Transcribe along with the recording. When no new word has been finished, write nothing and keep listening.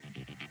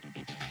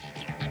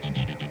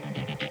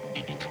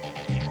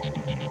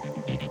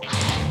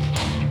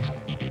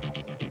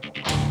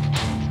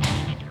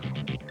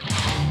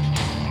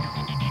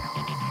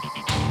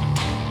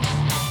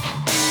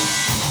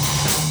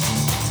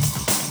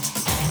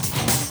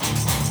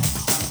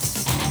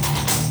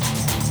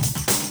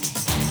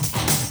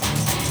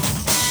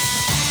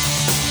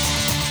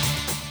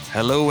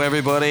Hello,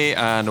 everybody,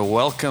 and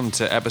welcome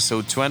to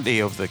episode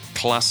 20 of the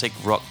Classic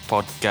Rock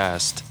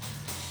Podcast.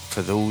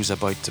 For those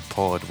about to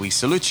pod, we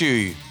salute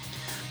you.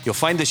 You'll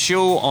find the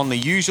show on the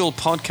usual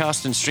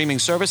podcast and streaming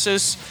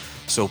services,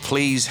 so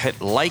please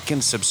hit like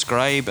and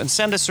subscribe and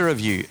send us a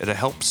review. It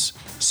helps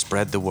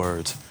spread the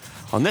word.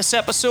 On this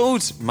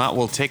episode, Matt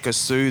will take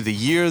us through the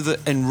year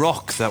in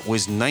rock that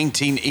was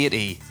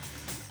 1980.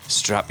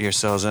 Strap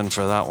yourselves in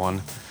for that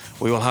one.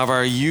 We will have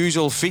our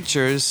usual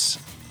features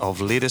of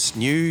latest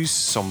news,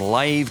 some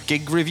live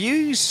gig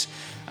reviews,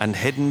 and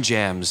hidden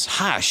gems,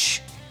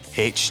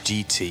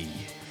 #HGT.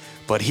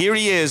 But here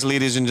he is,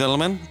 ladies and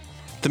gentlemen,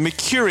 the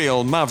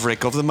mercurial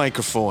maverick of the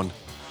microphone,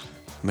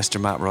 Mr.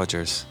 Matt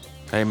Rogers.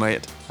 Hey,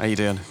 mate, how you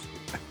doing?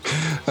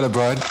 Hello,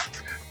 Brian.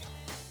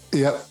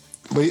 Yep.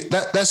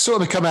 That's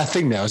sort of become our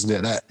thing now, isn't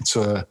it? That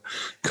sort of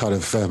kind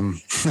of...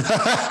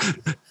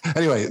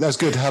 Anyway, that's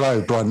good.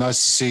 Hello, Brian. Nice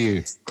to see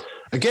you.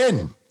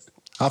 Again,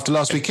 after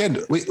last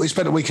weekend. We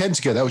spent a weekend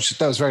together.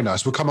 That was very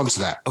nice. We'll come on to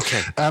that.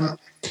 Okay.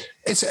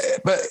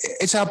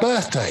 It's our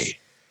birthday.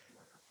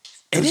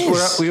 It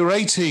is. We were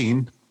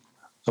 18,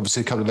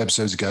 obviously a couple of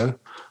episodes ago,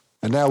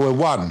 and now we're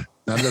 1.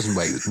 No, it doesn't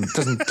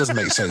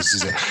make sense,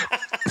 does it?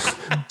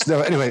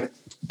 No, anyway,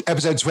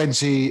 episode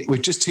 20,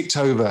 we've just ticked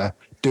over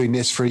doing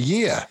this for a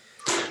year.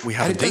 We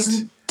have, and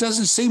it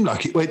doesn't seem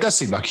like it. Well, it does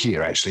seem like a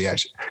year, actually,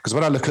 because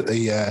when I look at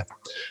the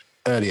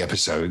early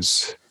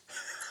episodes,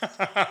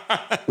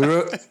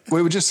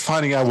 we were just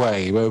finding our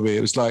way, weren't we?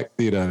 It was like,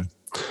 we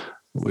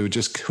were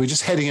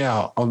just heading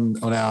out on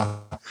the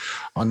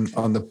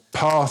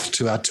path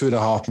to our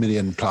 2.5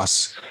 million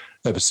plus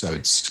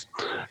episodes,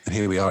 and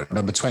here we are at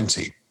number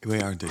 20. We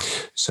are indeed.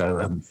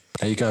 So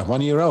there you go,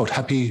 1 year old.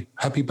 Happy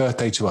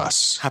birthday to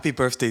us. Happy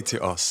birthday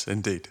to us,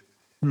 indeed.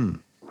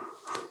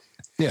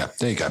 Yeah,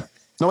 there you go.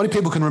 Not many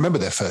people can remember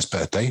their first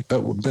birthday,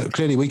 but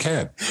clearly we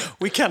can.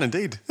 We can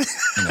indeed.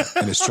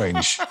 In a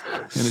strange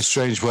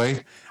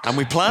way. And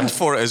we planned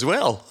for it as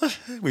well.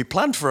 We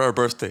planned for our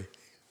birthday.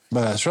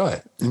 Well, that's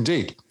right.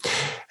 Indeed.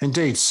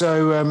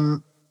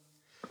 So,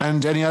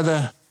 and any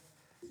other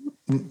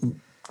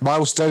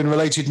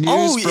milestone-related news,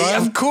 Oh, Brian? yeah,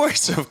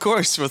 of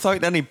course,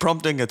 without any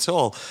prompting at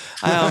all.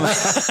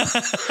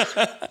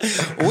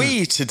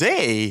 We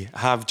today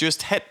have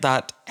just hit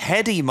that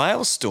heady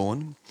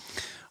milestone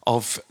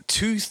of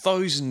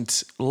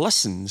 2,000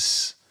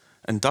 listens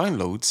and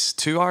downloads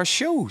to our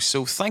show.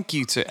 So thank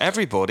you to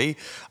everybody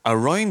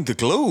around the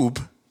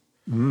globe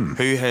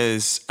who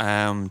has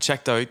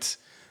checked out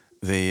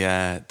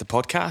the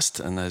podcast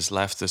and has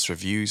left us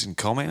reviews and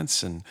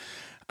comments. And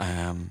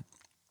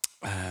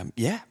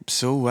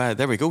so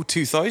there we go,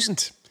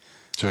 2,000.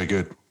 It's very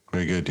good.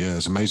 Very good. Yeah,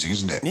 it's amazing,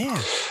 isn't it?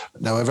 Yeah.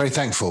 No, we're very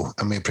thankful,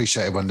 and we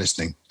appreciate everyone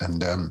listening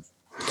and,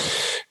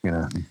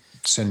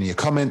 sending your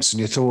comments and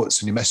your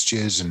thoughts and your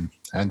messages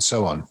and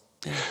so on.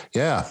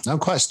 Yeah, I'm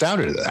quite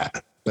astounded at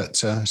that,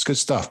 but it's good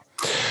stuff.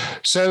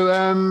 So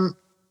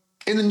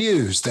in the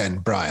news then,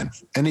 Brian,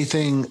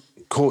 anything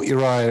caught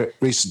your eye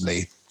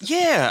recently?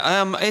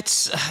 Yeah,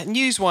 it's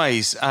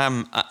news-wise.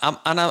 I'm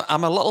a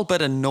little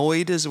bit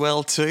annoyed as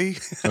well too.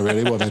 Oh,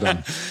 really? What have they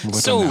done?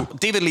 So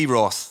David Lee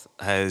Roth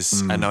has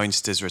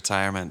announced his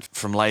retirement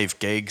from live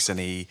gigs, and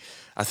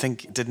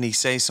didn't he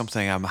say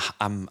something?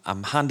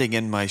 I'm handing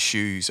in my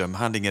shoes. I'm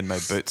handing in my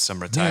boots.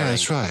 I'm retiring. Yeah,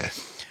 that's right.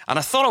 And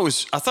I thought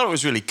it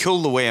was really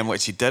cool the way in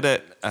which he did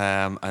it.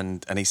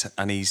 And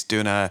he's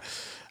doing a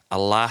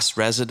last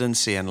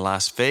residency in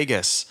Las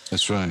Vegas.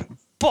 That's right.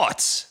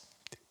 But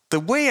the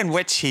way in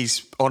which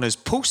he's on his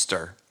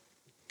poster,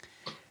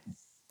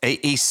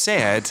 he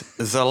said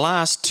the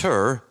last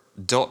tour ...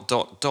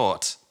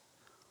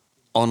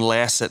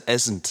 unless it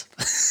isn't.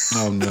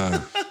 Oh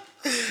no.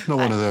 Not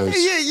one of those.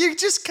 Yeah, you're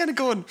just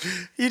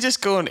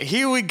going,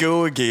 here we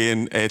go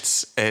again.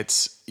 It's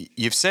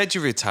you've said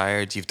you're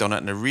retired, you've done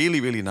it in a really,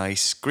 really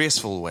nice,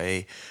 graceful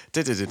way.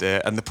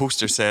 And the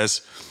poster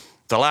says,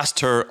 the last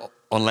tour,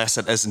 unless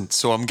it isn't.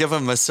 So I'm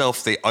giving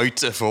myself the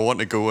out if I want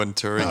to go on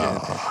tour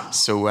again.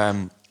 That's a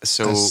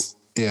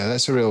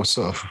real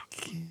sort of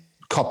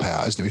cop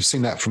out, isn't it? We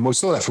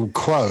saw that from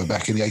Quo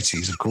back in the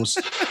 80s, of course.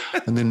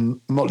 And then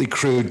Motley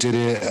Crue did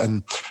it,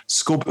 and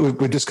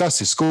we discussed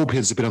this.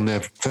 Scorpions have been on their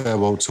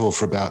farewell tour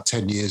for about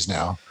 10 years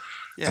now,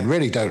 and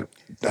really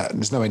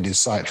there's no end in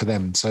sight for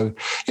them. So,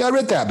 yeah, I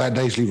read that about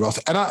David Lee Roth,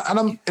 and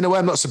I'm in a way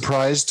I'm not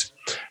surprised.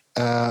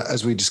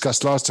 As we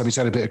discussed last time, he's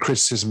had a bit of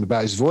criticism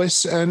about his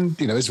voice, and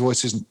his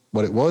voice isn't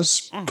what it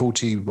was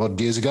 40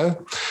 odd years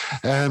ago,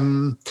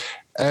 I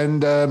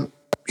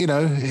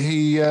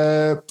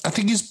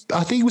think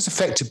he was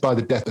affected by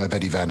the death of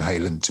Eddie Van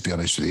Halen, to be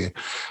honest with you,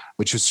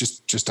 which was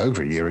just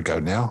over a year ago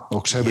now,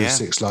 October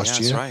 6th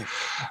last year. That's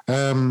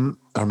right.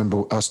 I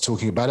remember us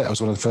talking about it. That was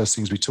one of the first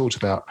things we talked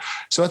about.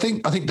 So I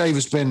think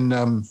Dave's been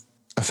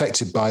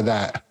affected by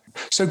that.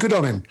 So good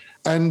on him.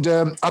 And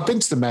I've been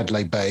to the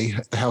Mandalay Bay,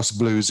 the House of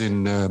Blues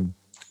in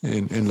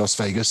in Las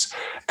Vegas,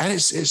 and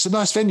it's a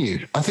nice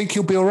venue. I think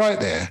he'll be all right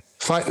there.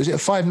 Was it a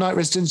 5-night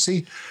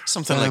residency?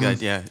 Something like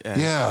that,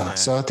 yeah.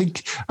 So I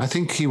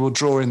think he will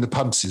draw in the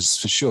punters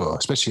for sure,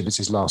 especially if it's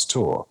his last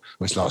tour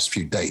or his last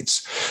few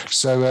dates.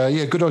 So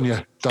good on you,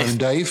 Diamond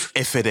Dave.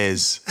 If it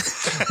is.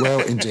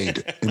 Well,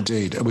 indeed. And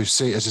we've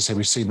seen, as I said,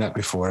 we've seen that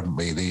before, haven't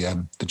we?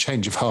 The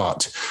change of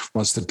heart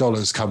once the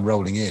dollars come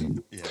rolling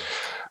in. Yeah.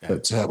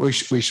 But we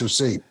shall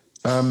see.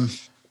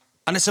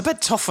 And it's a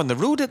bit tough on the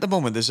road at the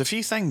moment. There's a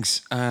few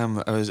things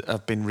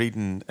I've been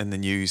reading in the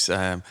news.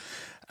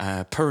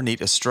 Poor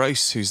Nita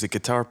Strauss, who's the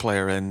guitar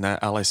player in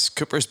Alice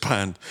Cooper's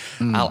band.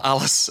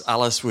 Alice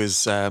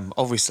was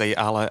obviously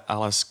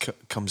Alice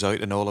comes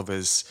out in all of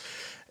his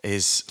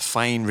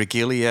fine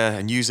regalia,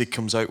 and usually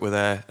comes out with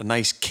a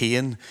nice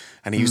cane,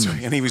 and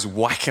he was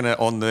whacking it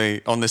on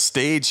the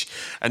stage,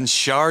 and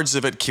shards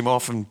of it came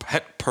off and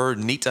hit poor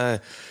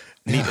Nita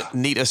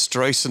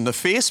Strauss in the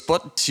face,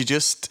 but she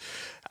just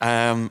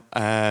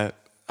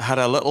had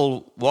a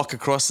little walk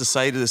across the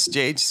side of the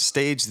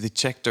stage. They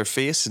checked her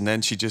face, and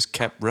then she just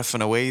kept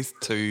riffing away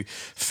to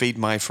Feed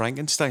My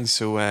Frankenstein.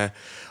 So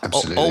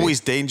always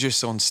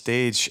dangerous on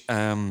stage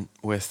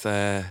with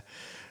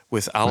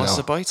Alice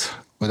about.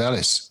 With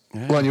Alice.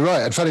 Yeah. Well, you're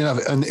right. And funny enough,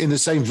 and in the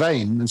same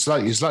vein, and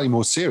slightly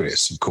more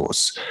serious, of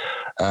course,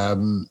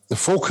 the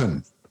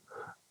Falcon,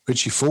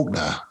 Richie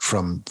Faulkner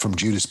from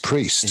Judas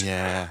Priest.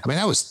 Yeah, I mean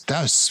that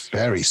was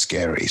very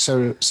scary.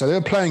 So they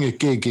were playing a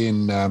gig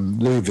in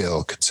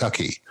Louisville,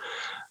 Kentucky,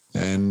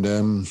 and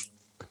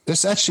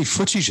there's actually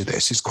footage of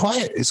this. It's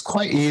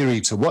quite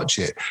eerie to watch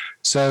it.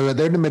 So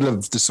they're in the middle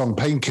of the song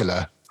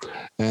Painkiller,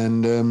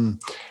 and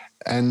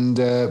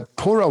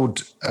poor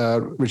old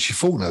Richie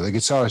Faulkner, the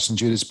guitarist in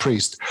Judas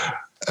Priest,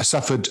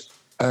 suffered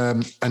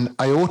an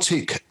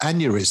aortic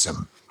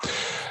aneurysm,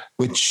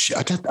 which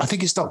I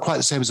think it's not quite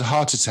the same as a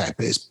heart attack,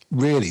 but it's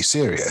really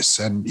serious,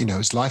 and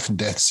it's life and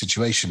death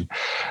situation.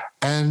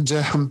 And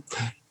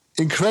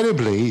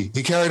incredibly,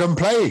 he carried on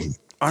playing.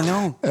 I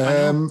know.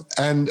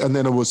 And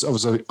then I was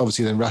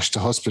obviously then rushed to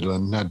hospital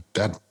and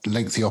had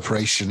lengthy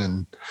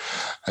operation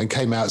and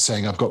came out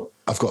saying I've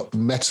got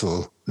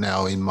metal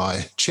now in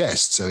my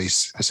chest, so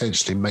he's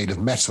essentially made of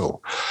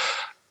metal.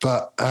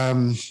 But I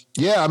mean,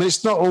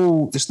 it's not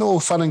all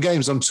fun and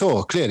games on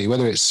tour. Clearly,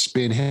 whether it's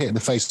being hit in the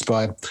face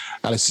by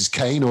Alice's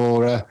cane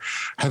or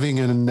having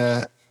an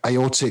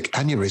aortic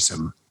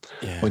aneurysm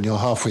when you're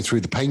halfway through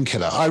the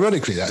Painkiller.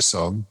 Ironically, that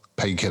song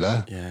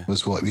Painkiller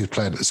was what he was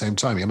playing at the same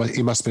time.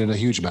 He must have been in a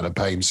huge amount of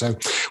pain. So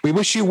we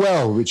wish you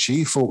well,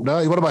 Richie Faulkner.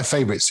 He's one of my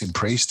favourites in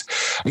Priest.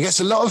 He gets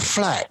a lot of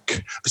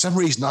flack for some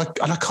reason. I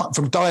can't,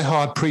 from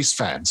die-hard Priest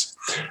fans.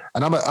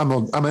 And I'm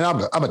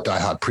a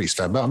die-hard Priest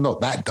fan, but I'm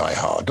not that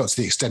die-hard. Not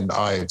to the extent that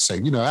I'd say,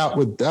 out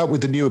with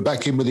the new and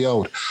back in with the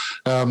old.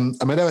 I mean,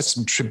 there were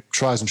some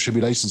trials and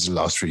tribulations in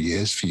the last few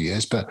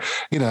years, but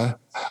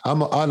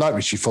I like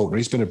Richie Faulkner.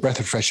 He's been a breath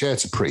of fresh air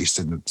to Priest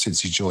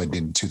since he joined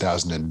in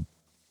 2011,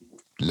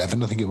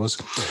 I think it was.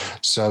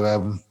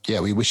 So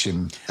we wish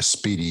him a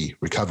speedy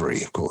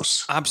recovery, of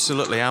course.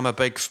 Absolutely, I'm a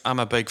big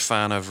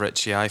fan of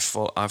Richie. I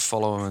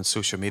follow him on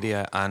social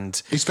media, and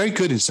he's very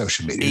good in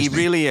social media. He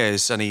really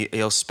is, and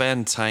he'll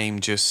spend time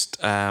just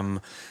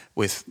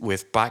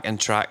with backing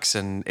tracks,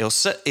 and he'll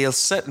sit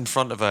in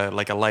front of a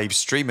live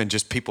stream, and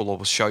just people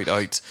will shout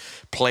out,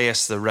 "Play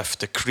us the riff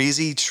to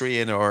Crazy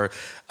Train,"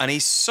 and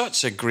he's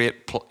such a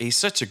great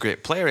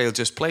player. He'll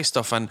just play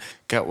stuff and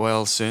get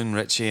well soon,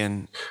 Richie,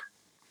 and.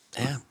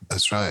 Yeah,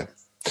 that's right.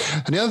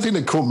 And the other thing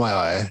that caught my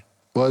eye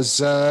was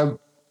Tony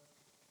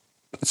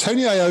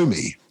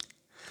Iommi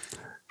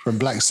from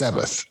Black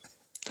Sabbath.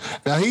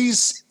 Now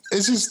this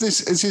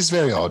is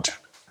very odd.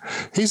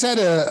 He's had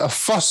a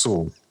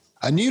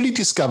newly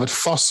discovered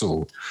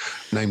fossil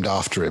named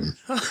after him.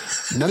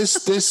 Now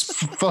this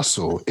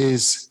fossil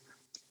is,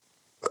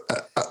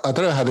 I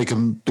don't know how they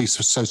can be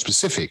so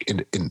specific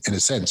in a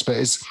sense, but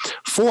it's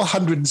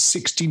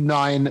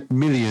 469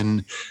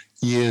 million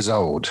years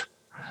old.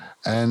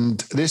 And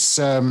this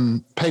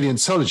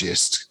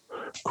paleontologist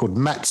called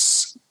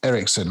Mats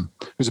Eriksson,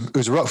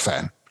 who's a rock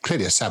fan,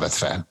 clearly a Sabbath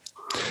fan,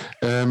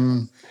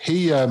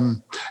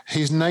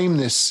 he's named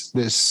this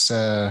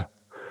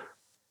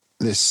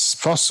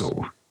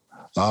fossil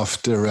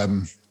after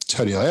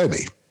Tony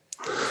Iommi.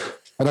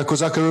 And of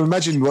course, I can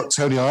imagine what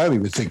Tony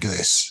Iommi would think of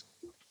this.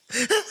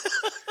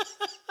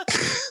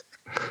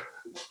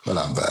 Well,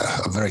 I'm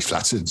very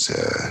flattered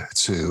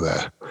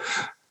to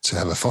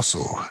have a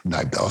fossil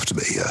named after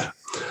me.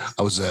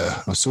 I was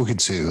talking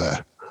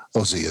to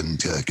Ozzy and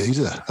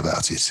Geezer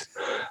about it,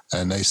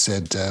 and they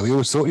said we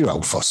always thought you were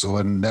old fossil,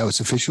 and now it's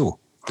official.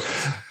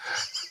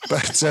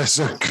 But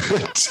so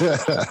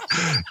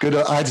good.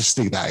 I had to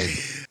sneak that in.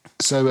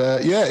 So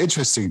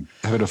interesting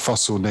having a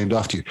fossil named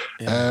after you.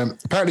 Yeah.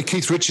 Apparently,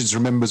 Keith Richards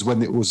remembers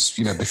when it was,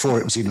 before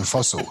it was even a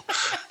fossil.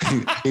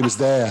 he was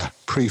there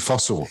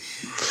pre-fossil.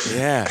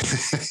 Yeah,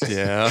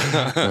 yeah.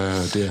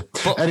 Oh dear.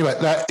 But anyway,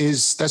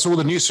 that's all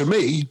the news from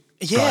me.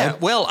 Yeah, Brian.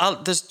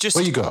 well, there's just...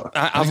 What you got?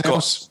 I've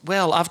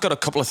got a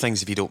couple of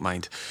things, if you don't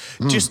mind.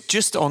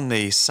 Just on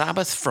the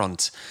Sabbath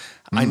front,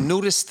 I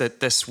noticed that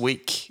this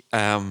week,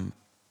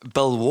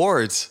 Bill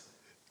Ward,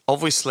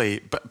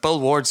 obviously, Bill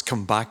Ward's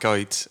come back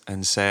out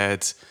and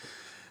said,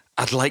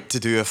 "I'd like to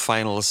do a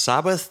Final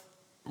Sabbath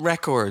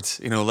record.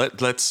 You know,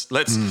 let's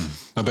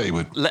I bet he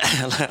would.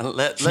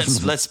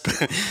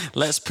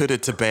 let's put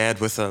it to bed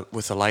with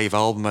a live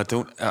album. I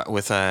don't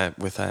with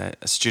a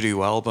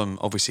studio album.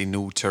 Obviously,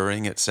 no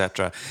touring,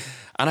 etc."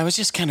 And I was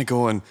just kind of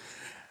going,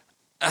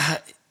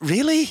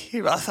 really?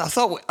 I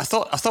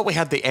thought we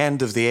had the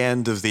end of the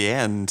end of the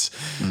end,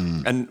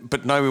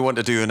 but now we want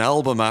to do an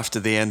album after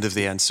the end of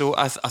the end. So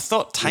I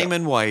thought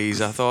timing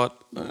wise, I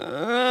thought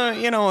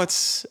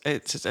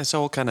it's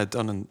all kind of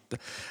done and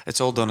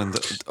it's all done and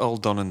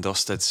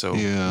dusted. So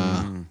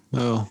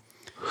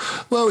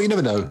Well, you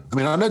never know. I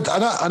mean, I know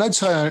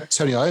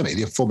Tony Iommi,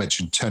 the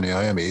aforementioned Tony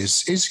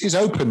Iommi, is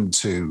open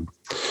to,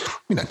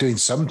 doing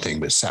something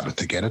with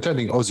Sabbath again. I don't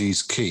think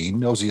Ozzy's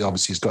keen. Ozzy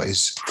obviously has got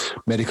his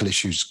medical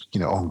issues,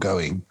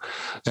 ongoing.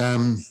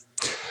 But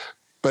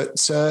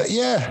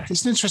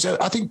it's interesting.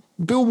 I think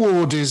Bill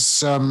Ward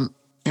is, he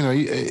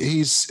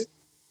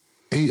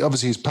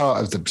obviously is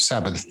part of the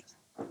Sabbath,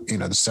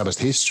 the Sabbath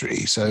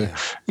history. So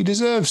he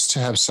deserves to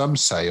have some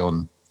say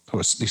on, or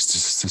at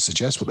least to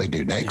suggest what they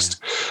do next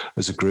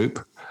as a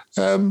group.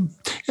 So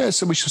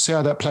we shall see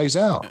how that plays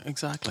out.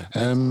 Exactly.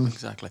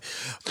 Exactly.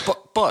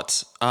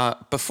 But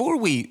before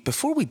we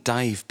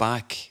dive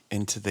back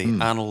into the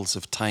annals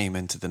of time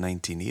into the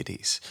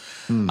 1980s,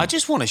 I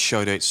just want to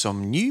shout out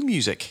some new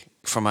music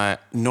from a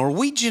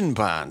Norwegian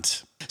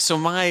band. So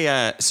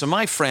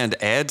my friend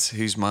Ed,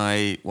 who's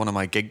one of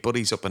my gig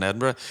buddies up in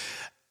Edinburgh,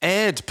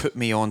 Ed put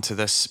me onto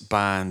this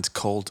band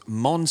called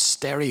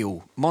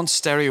Monstereo.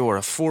 Monstereo are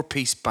a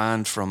 4-piece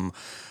band from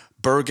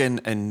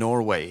Bergen in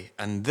Norway,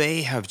 and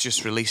they have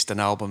just released an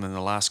album in the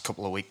last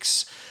couple of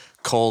weeks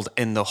called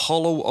In the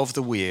Hollow of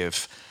the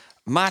Wave.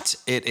 Matt,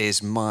 it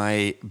is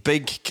my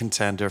big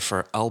contender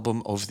for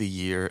album of the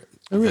year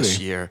this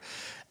year.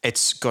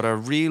 It's got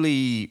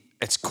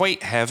it's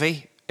quite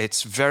heavy.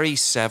 It's very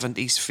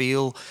 70s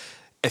feel.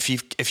 If you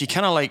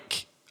kind of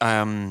like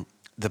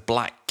the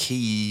Black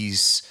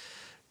Keys,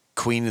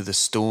 Queen of the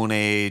Stone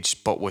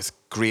Age, but with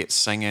great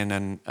singing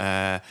and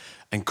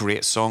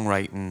great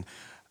songwriting,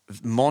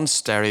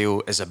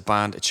 Monstereo is a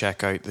band to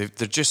check out.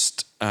 They're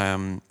just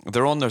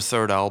they're on their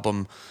third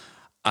album.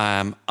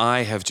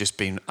 I have just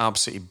been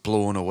absolutely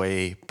blown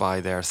away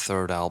by their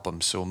third album.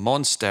 So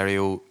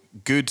Monstereo,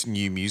 good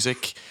new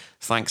music.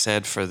 Thanks,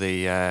 Ed, for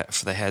the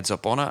heads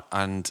up on it,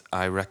 and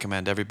I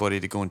recommend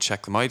everybody to go and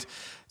check them out.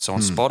 It's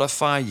on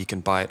Spotify. You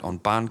can buy it on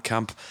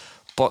Bandcamp.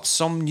 But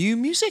some new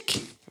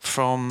music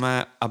from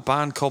a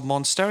band called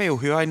Monstereo,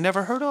 who I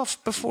never heard of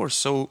before.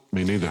 So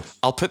me neither.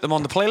 I'll put them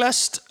on the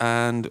playlist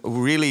and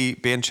really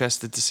be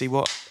interested to see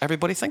what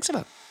everybody thinks of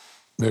it.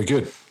 Very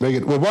good. Very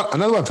good. Well,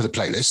 another one for the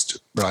playlist,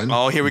 Brian.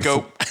 Oh, here we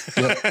go.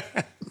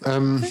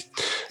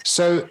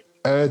 So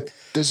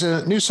there's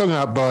a new song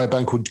out by a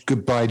band called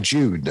Goodbye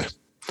June.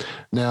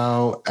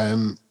 Now,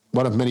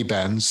 one of many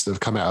bands that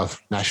have come out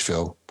of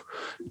Nashville,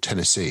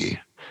 Tennessee.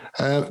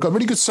 Got a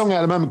really good song out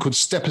at the moment called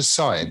Step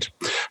Aside.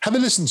 Have a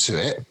listen to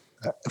it.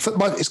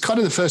 It's kind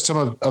of the first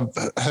time I've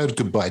heard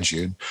Goodbye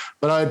June,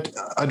 but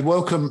I'd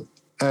welcome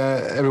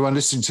everyone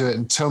listening to it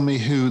and tell me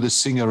who the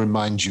singer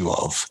reminds you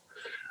of.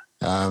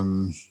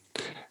 To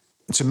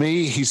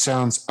me, he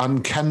sounds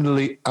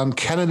uncannily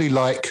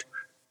like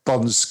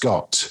Bon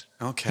Scott.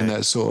 Okay. In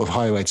that sort of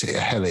Highway to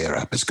Hell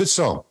era. It's a good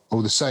song,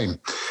 all the same.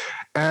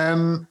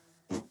 And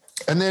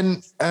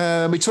then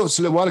we talked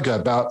a little while ago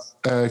about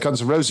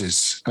Guns N'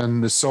 Roses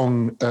and the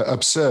song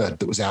Absurd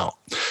that was out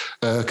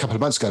a couple of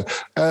months ago.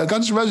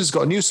 Guns N' Roses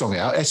got a new song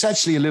out. It's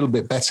actually a little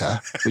bit better,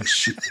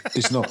 which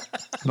is not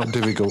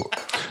difficult.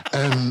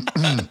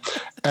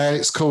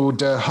 It's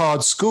called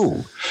Hard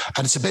School,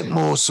 and it's a bit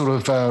more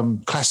sort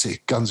of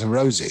classic Guns N'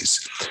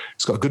 Roses.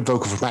 It's got a good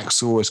vocal from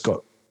Axl. It's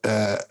got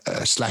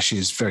Slash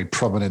is very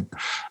prominent,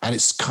 and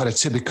it's kind of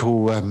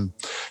typical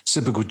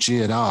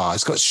GNR.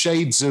 It's got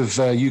shades of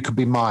You Could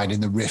Be Mine in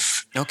the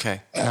riff.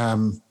 Okay.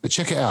 But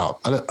check it out.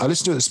 I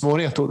listened to it this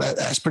morning. I thought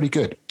that's pretty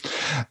good.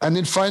 And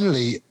then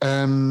finally,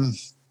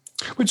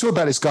 we talked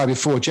about this guy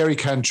before, Jerry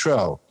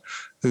Cantrell,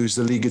 who's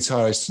the lead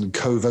guitarist and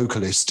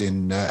co-vocalist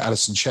in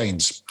Alice in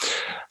Chains.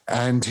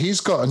 And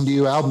he's got a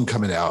new album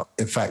coming out,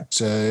 in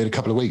fact, in a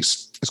couple of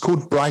weeks. It's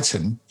called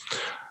Brighton,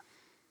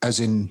 as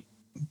in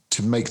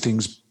to make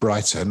things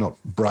brighter,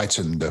 not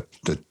Brighton, the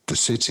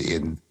city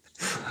in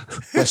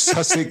West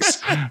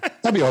Sussex.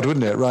 That'd be odd,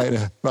 wouldn't it? Write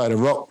a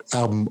rock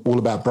album all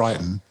about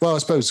Brighton. Well, I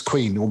suppose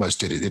Queen almost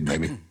did it, didn't they?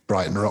 With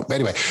Brighton Rock. But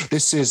anyway,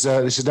 this is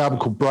an album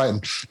called Brighton,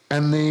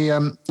 and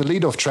the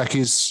lead-off track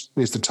is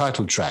the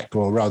title track,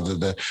 or rather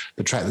the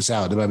track that's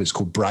out at the moment. It's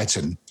called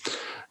Brighton.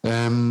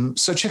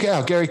 So check it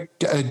out,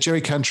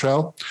 Jerry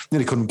Cantrell.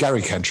 Nearly called him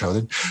Gary Cantrell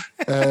then.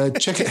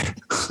 Check it.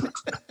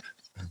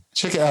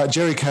 Check it out,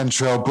 Jerry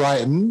Cantrell,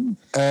 Brighton,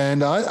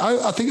 and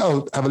I think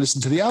I'll have a listen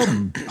to the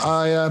album.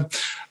 I've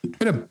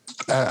been a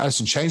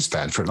Alice in Chains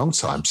fan for a long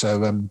time,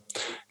 so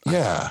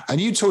yeah. And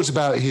you talked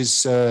about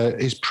his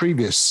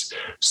previous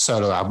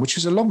solo album, which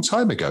is a long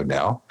time ago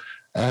now.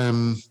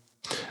 And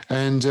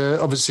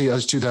obviously, it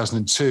was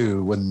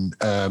 2002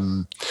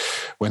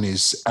 when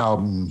his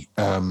album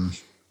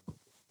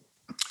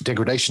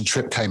Degradation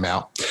Trip came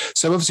out.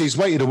 So obviously, he's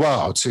waited a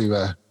while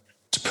to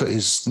put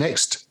his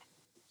next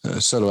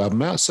solo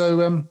album out.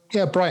 So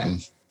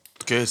Brighton.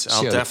 Good.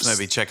 I'll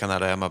definitely be checking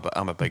that out.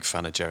 I'm a big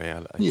fan of Jerry.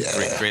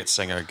 Great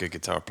singer, good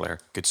guitar player,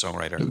 good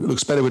songwriter.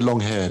 Looks better with long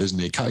hair, doesn't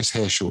he? Cut his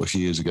hair short a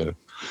few years ago,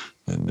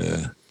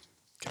 and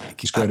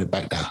he's grown it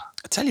back now.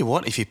 I tell you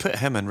what, if you put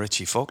him and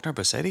Richie Faulkner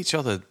beside each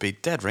other, they'd be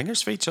dead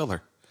ringers for each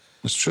other.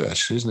 That's true,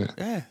 actually, isn't it?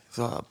 Yeah.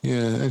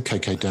 And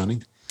KK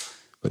Downing,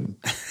 but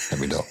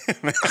maybe not.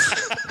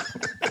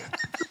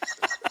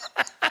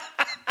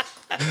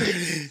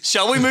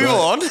 Shall we move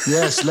on?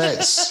 Yes,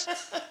 let's.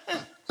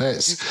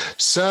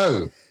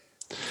 So,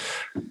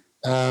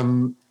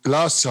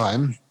 last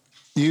time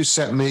you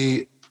set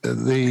me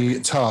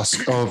the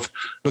task of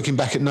looking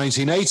back at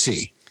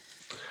 1980.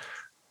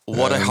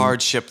 What a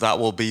hardship that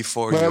will be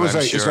for you. It was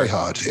very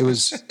hard. It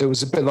was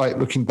a bit like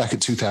looking back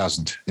at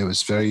 2000. It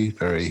was very,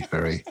 very,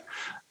 very,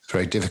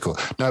 very difficult.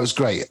 No, it was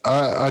great.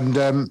 I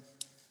was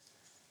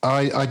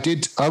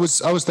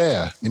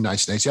there in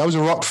 1980. I was a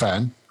rock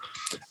fan.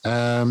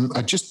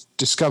 I just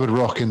discovered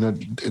rock in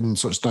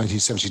sort of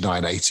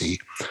 1979, 80.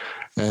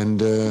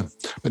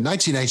 But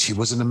 1980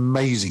 was an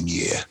amazing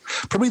year.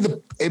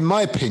 Probably in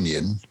my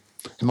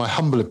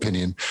humble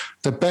opinion,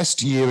 the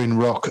best year in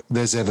rock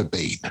there's ever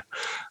been.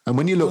 And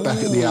when you look back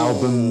at the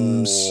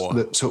albums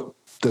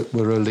that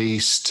were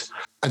released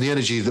and the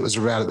energy that was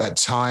around at that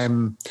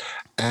time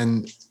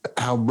and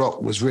how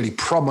rock was really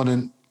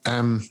prominent,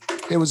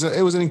 it was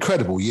an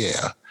incredible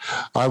year.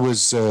 I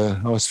was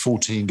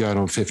 14 going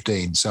on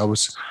 15, so I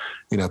was,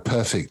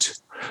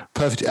 perfect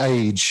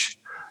age.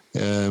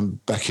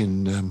 Back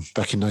in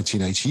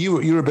 1980,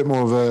 you were a bit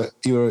more of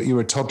you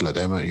were a toddler,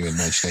 then, weren't you, in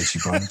 1980,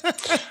 Brian?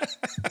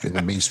 In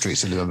the mean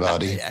streets of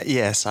Lombardy.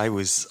 Yes, I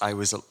was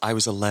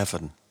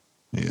 11.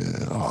 Yeah.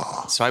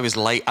 Oh. So I was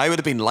light. I would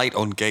have been light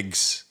on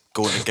gigs,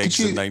 going to gigs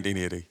in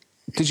 1980.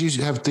 Did you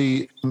have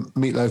the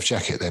Meatloaf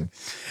jacket then?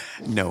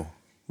 No.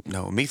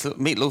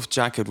 Meatloaf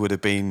jacket would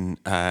have been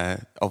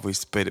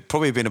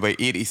probably been about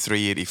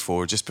 83,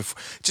 84, just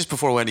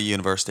before I went to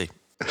university.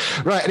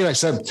 Right. Anyway,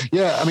 so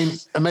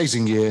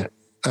amazing year,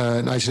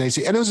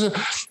 1980, and it was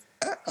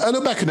I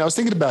look back and I was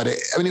thinking about it.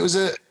 I mean, it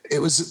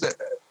was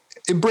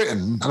in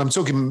Britain, and I'm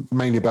talking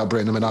mainly about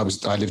Britain. I mean, I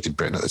lived in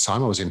Britain at the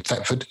time. I was in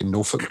Thetford in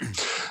Norfolk,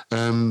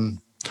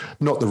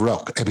 not the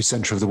rock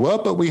epicenter of the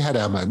world, but we had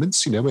our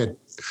moments. We had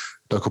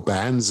local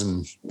bands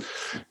and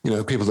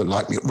people that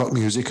liked rock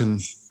music and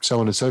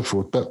so on and so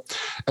forth. But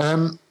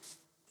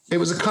it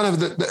was a kind of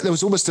there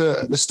was almost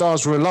the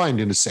stars were aligned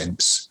in a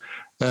sense.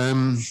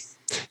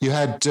 You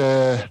had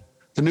the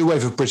new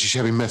wave of British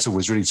heavy metal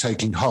was really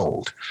taking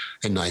hold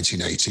in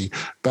 1980.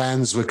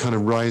 Bands were kind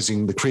of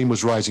rising. The cream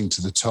was rising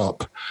to the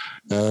top.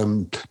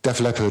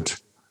 Def Leppard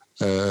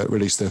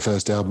released their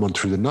first album, On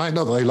Through the Night.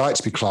 Not that they like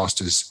to be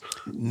classed as...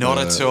 Not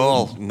at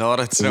all.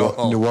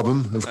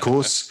 Nwabum, of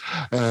course.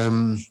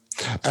 And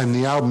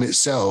the album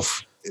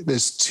itself,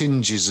 there's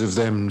tinges of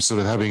them sort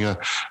of having an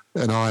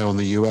eye on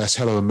the US.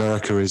 Hello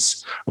America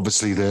is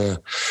obviously their,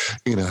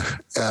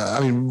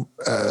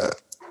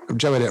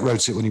 Joe Elliott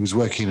wrote it when he was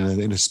working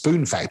in a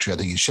spoon factory, I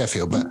think, in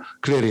Sheffield, but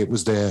clearly it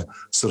was their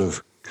sort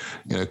of,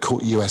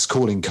 US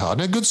calling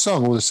card. And a good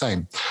song all the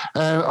same.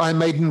 Iron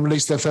Maiden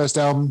released their first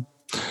album.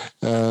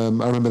 I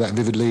remember that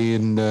vividly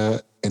in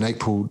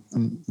April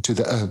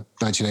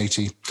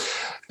 1980,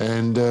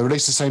 and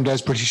released the same day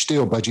as British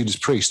Steel by Judas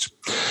Priest.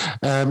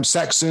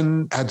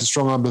 Saxon had the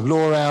Strong Arm of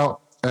Law out.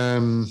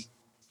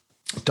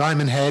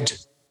 Diamond Head.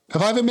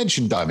 Have I ever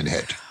mentioned Diamond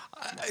Head?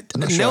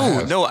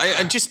 No.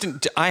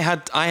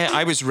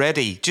 I was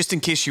ready just in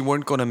case you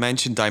weren't going to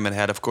mention Diamond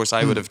Head. Of course,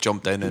 I would have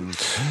jumped in and.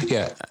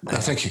 Yeah,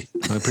 thank you.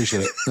 I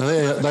appreciate it.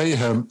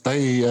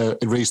 They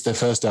released their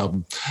first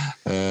album,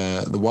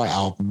 the White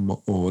Album,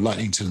 or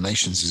Lightning to the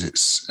Nations, as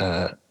it's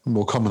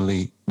more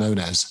commonly known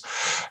as,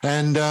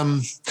 and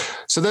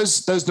so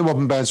those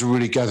Nwabum bands were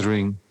really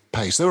gathering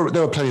pace. There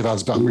were plenty of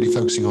others, but I'm really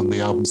focusing on the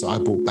albums that I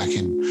bought back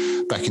in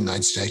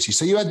 1980.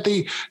 So you had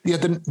the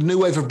new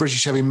wave of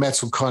British heavy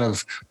metal, kind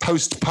of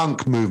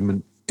post-punk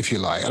movement, if you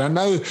like. And I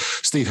know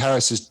Steve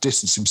Harris has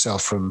distanced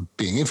himself from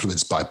being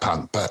influenced by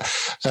punk, but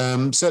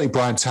certainly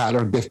Brian Tatler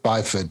and Biff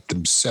Byford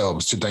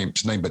themselves, to name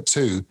but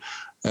two,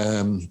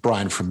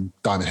 Brian from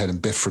Diamond Head and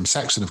Biff from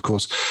Saxon, of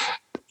course,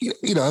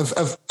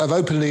 have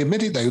openly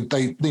admitted they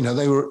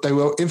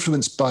were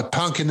influenced by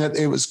punk, in that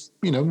it was,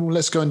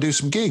 let's go and do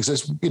some gigs. I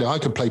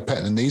could play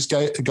better than these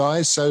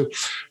guys, so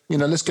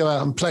let's go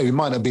out and play. We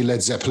might not be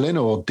Led Zeppelin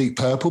or Deep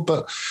Purple,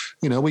 but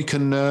we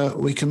could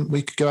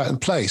go out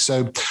and play.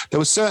 So there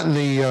was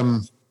certainly a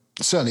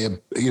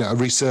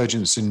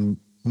resurgence in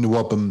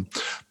Nwabum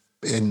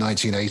in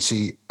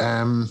 1980,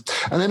 and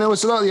then there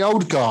was a lot of the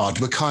old guard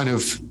were kind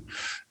of.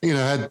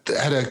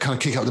 Had a kind of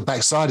kick up the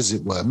backside, as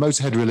it were.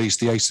 Motorhead released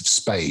the Ace of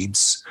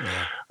Spades,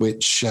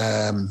 which,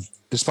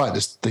 despite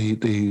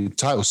the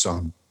title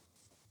song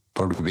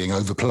probably being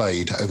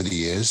overplayed over the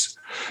years.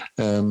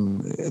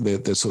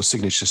 The sort of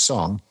signature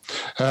song.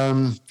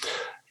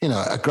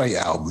 A great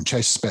album.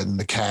 Chase Better Than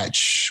the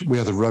Catch. We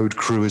Are the Road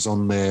Crew is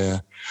on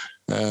there.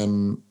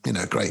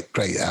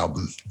 Great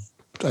album.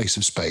 Ace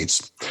of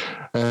Spades,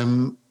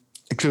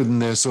 including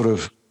their sort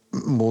of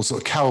more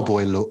sort of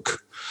cowboy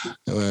look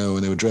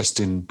when they were dressed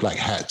in black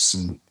hats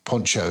and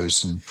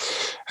ponchos. And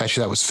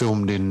actually, that was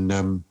filmed in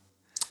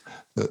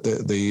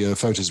the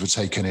photos were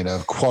taken in a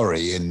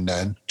quarry in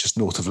just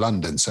north of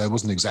London, so it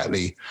wasn't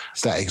exactly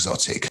that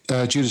exotic.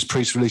 Judas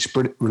Priest released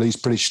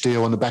British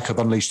Steel on the back of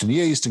Unleashed in the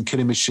East and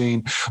Killing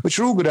Machine, which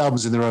are all good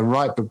albums in their own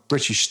right, but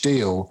British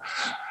Steel,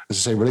 as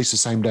I say, released the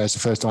same day as the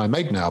first Iron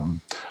Maiden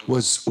album,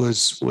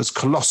 was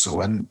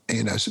colossal, and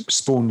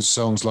spawned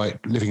songs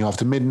like Living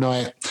After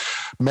Midnight,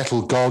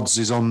 Metal Gods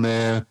is on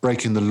there,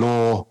 Breaking the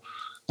Law,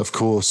 of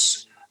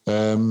course.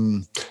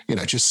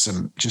 Just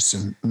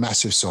some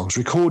massive songs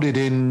recorded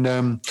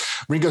in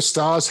Ringo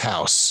Starr's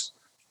house.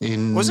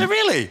 Was it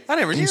really? I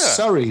never knew that. In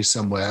Surrey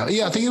somewhere.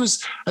 Yeah, I think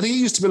it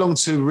used to belong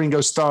to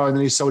Ringo Starr, and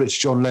then he sold it to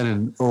John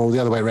Lennon, or the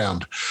other way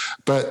around.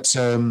 But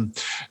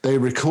they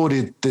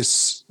recorded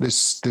this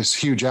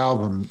huge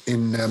album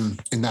in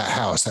that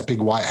house, that big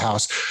white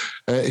house.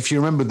 If you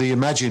remember the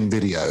Imagine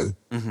video,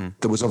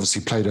 that was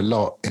obviously played a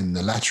lot in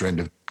the latter end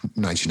of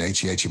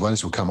 1980, 81,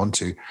 as we'll come on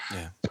to.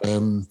 Yeah.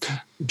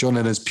 John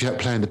Lennon's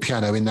playing the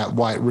piano in that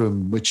white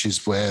room, which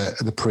is where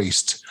the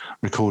Priest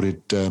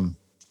recorded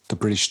the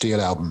British Steel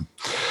album.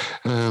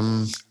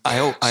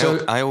 I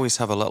always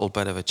have a little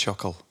bit of a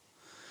chuckle.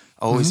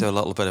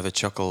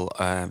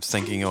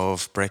 Thinking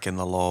of Breaking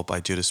the Law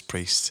by Judas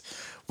Priest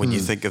when you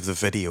think of the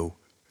video.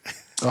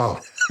 Oh,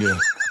 yeah.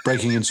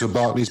 Breaking into a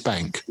Barclays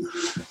Bank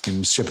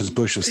in Shepherd's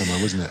Bush or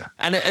somewhere, wasn't it?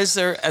 And is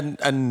there,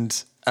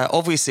 and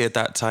obviously at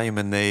that time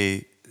in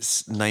the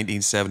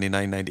 1979,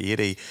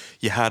 1980,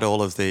 you had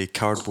all of the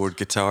cardboard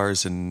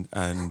guitars and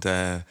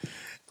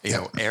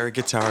air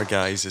guitar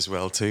guys as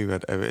well too.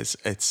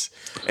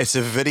 It's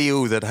a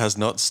video that has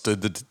not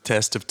stood the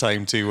test of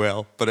time too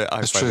well, but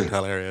I find it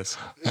hilarious.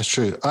 That's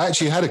true. I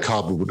actually had a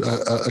cardboard,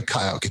 a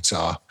cutout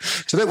guitar,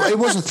 so it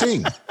was a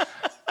thing.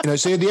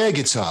 So you had the air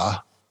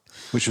guitar,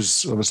 which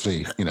was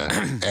obviously,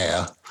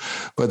 air.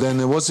 But then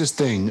there was this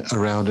thing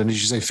around, and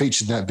as you say,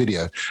 featured in that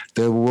video,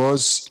 there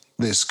was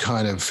this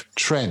kind of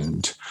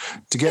trend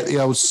to get the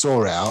old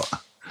saw out,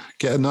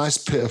 get a nice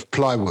bit of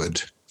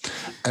plywood,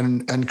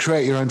 and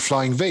create your own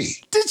Flying V.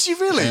 Did you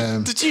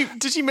really?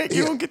 Did you make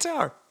your own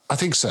guitar? I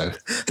think so.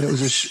 And it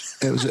was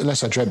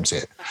unless I dreamt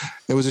it.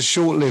 It was a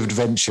short-lived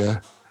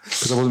venture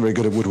because I wasn't very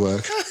good at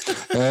woodwork.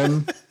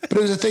 But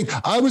it was a thing.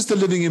 I was the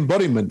living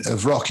embodiment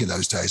of rock in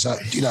those days. I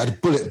had a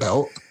bullet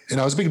belt.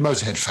 I was a big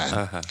Motorhead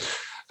fan.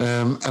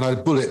 And I had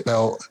a bullet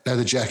belt,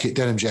 leather jacket,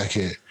 denim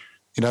jacket.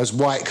 Those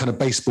white kind of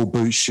baseball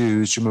boot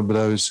shoes. Do you remember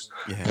those?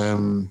 Yeah.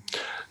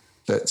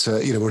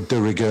 Were de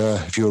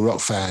rigueur if you're a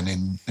rock fan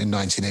in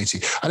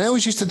 1980. And I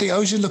always used to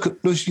look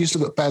at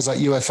bands like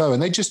UFO,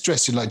 and they just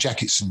dressed in like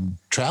jackets and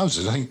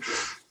trousers. I think,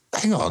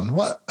 hang on,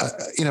 what?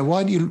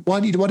 Why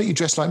don't you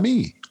dress like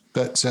me?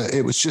 But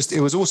it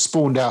was all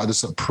spawned out of the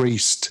sort of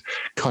Priest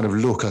kind of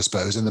look, I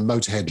suppose, and the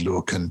Motorhead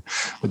look, and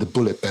with the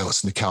bullet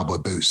belts and the cowboy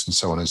boots and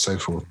so on and so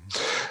forth.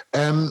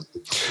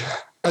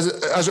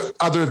 As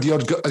other of the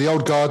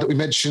old guard that we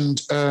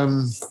mentioned,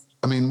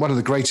 one of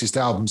the greatest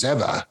albums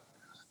ever.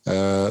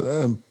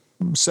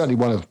 Certainly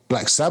one of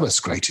Black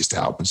Sabbath's greatest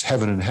albums,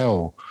 Heaven and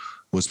Hell,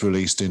 was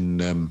released in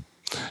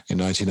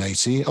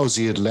 1980.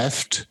 Ozzy had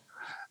left,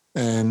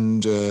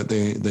 and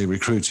they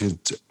recruited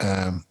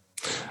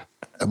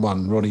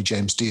one Ronnie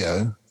James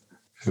Dio,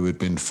 who had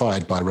been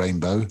fired by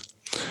Rainbow,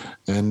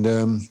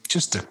 and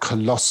just a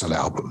colossal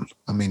album.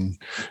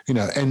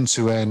 End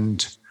to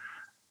end,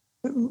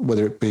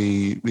 whether it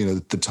be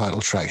the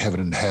title track Heaven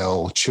and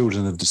Hell,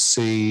 Children of the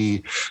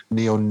Sea,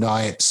 Neon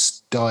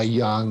Nights, Die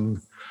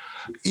Young,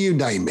 you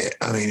name it.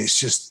 It's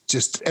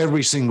just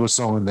every single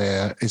song in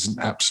there is an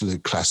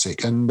absolute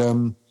classic, and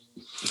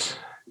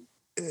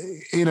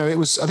it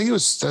was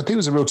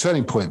a real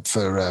turning point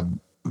for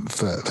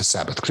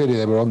Sabbath. Clearly,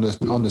 they were on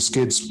the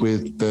skids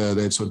with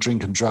their sort of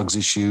drink and drugs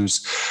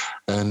issues,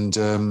 and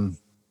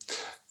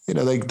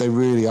they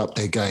really upped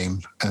their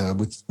game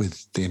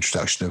with the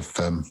introduction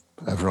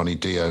of Ronnie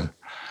Dio,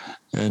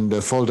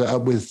 and followed it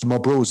up with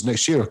Mob Rules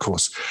next year, of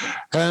course.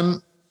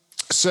 And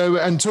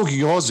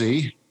talking of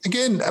Ozzy,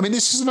 again,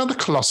 this is another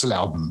colossal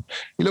album.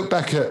 You look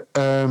back at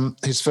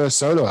his first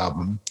solo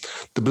album,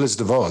 The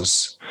Blizzard of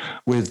Oz,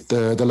 with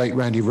the late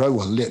Randy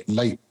Rhoads,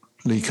 late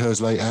Lee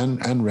Kerslake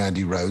and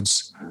Randy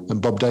Rhoads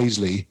and Bob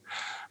Daisley.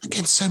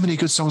 Again, so many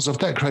good songs off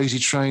that. Crazy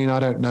Train, I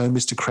Don't Know,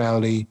 Mr.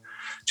 Crowley.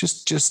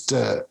 Just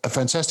a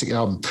fantastic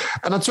album.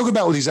 And I talk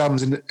about all these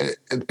albums in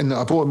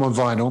I bought them on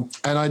vinyl,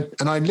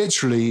 and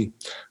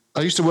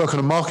I used to work on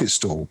a market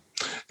stall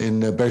in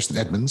Bury St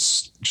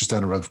Edmunds, just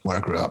down the road from where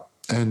I grew up.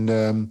 And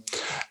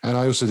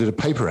I also did a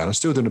paper round. I'm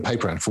still doing a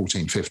paper round,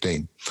 14,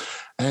 15.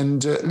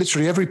 And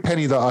literally every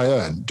penny that I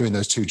earned doing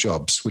those two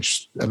jobs,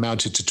 which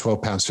amounted to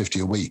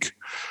 £12.50 a week,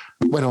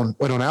 went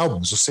on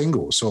albums or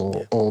singles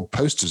or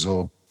posters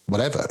or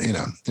whatever,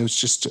 it was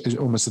just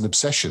almost an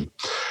obsession.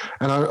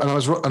 And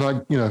what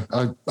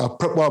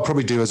I'll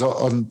probably do is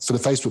for the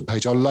Facebook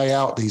page, I'll lay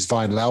out these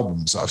vinyl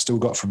albums that I've still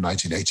got from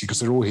 1980 because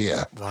they're all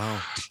here. Wow.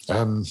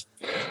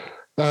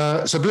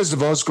 So Blizzard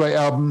of Oz, great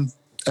album.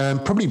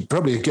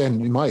 Probably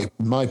again, in my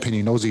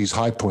opinion, Ozzy's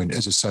high point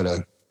as a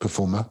solo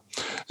performer,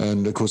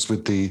 and of course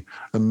with the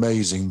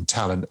amazing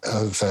talent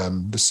of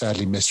the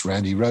sadly missed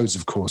Randy Rhoads,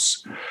 of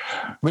course.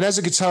 I mean, as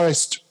a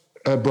guitarist,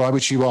 Brian,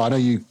 which you are, I know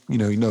you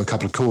know a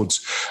couple of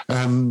chords.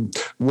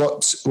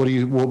 What do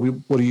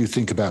you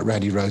think about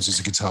Randy Rhoads as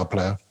a guitar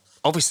player?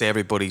 Obviously,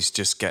 everybody's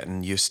just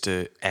getting used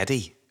to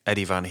Eddie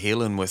Van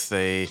Halen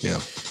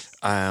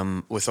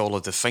with all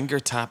of the finger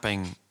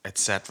tapping,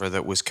 etc.,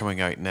 that was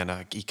coming out, and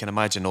then you can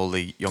imagine all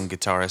the young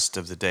guitarists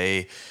of the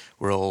day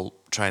were all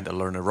trying to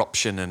learn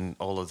Eruption and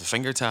all of the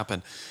finger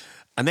tapping,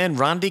 and then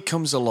Randy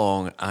comes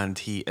along, and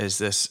he is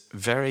this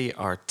very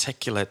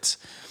articulate.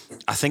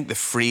 I think the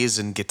phrase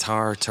in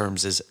guitar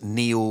terms is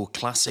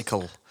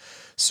neoclassical.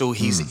 So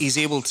he's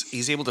able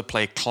to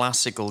play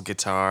classical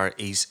guitar.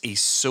 He's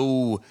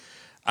so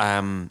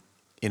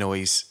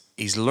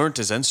he's learnt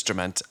his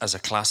instrument as a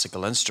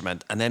classical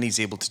instrument, and then he's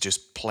able to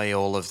just play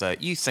all of the.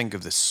 You think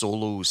of the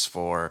solos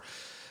for,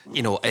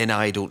 In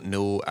I Don't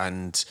Know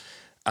and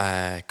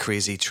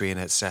Crazy Train,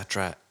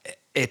 etc.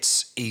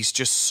 He's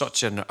just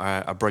such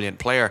a brilliant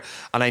player,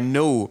 and I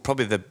know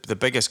probably the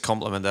biggest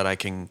compliment that I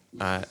can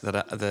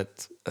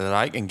that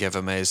I can give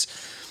him is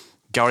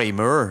Gary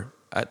Moore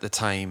at the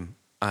time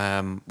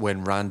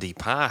when Randy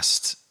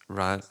passed.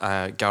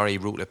 Gary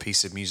wrote a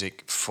piece of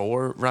music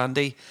for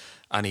Randy,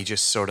 and he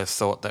just sort of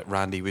thought that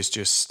Randy was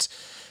just,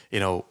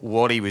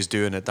 what he was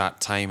doing at that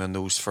time in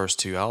those first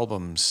two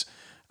albums,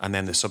 and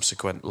then the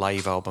subsequent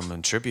live album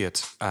and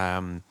tribute.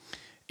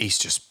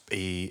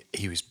 He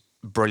was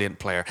brilliant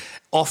player.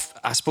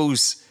 I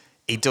suppose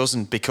he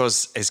doesn't,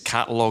 because his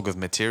catalogue of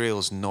material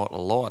is not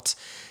a lot.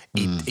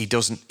 He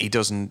doesn't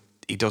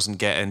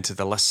get into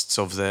the lists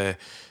of the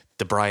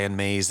Brian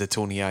Mays, the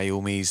Tony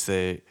Iommis,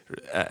 the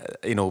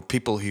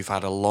people who've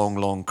had a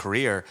long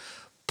career.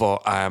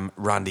 But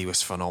Randy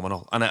was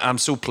phenomenal, and I'm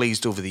so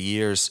pleased over the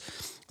years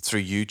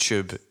through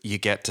YouTube you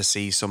get to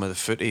see some of the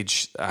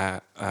footage,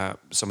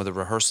 some of the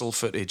rehearsal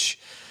footage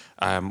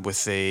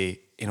with the.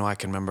 I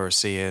can remember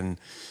seeing.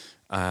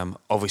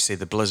 Obviously,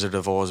 the Blizzard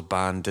of Oz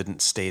band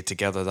didn't stay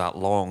together that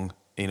long.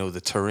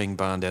 The touring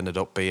band ended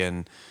up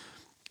being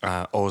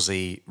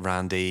Ozzy,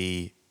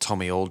 Randy,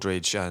 Tommy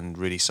Aldridge, and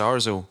Rudy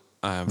Sarzo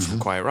from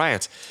Quiet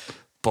Riot.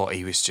 But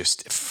he was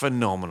just a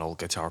phenomenal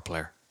guitar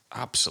player.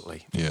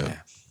 Absolutely. Yeah,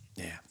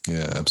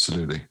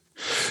 absolutely.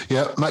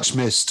 Yeah, much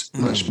missed.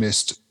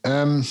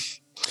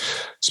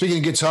 Speaking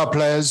of guitar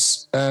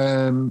players,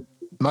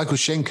 Michael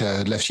Schenker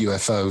had left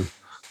UFO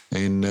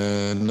in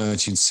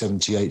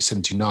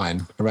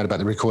 1978-79, around about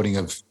the recording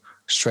of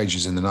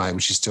Strangers in the Night,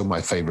 which is still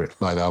my favourite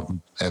live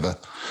album ever.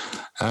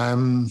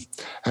 And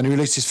he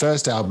released his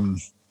first album,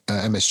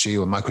 MSG,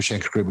 or Michael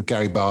Schenker Group, with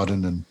Gary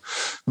Barden and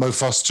Mo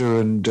Foster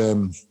and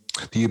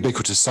the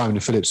ubiquitous Simon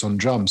Phillips on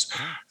drums.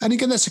 And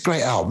again, that's a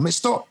great album.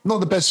 It's not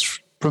the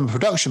best from a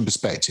production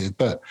perspective,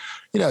 but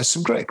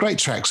some great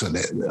tracks on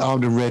it.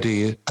 Armed and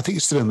Ready, I think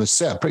it's still in the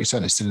set. I'm pretty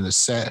certain it's still in the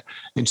set.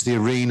 Into the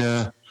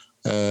Arena,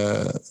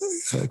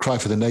 Cry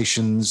for the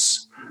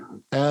Nations,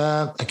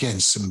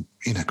 again some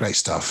great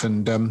stuff,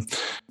 and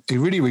he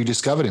really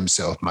rediscovered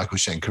himself, Michael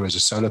Schenker, as a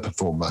solo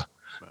performer,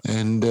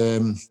 and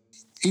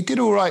he did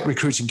all right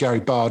recruiting Gary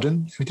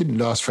Barden. He didn't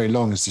last very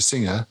long as the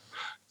singer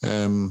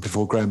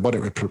before Graham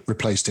Bonnet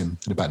replaced him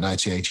in about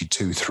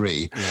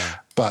 1982-3.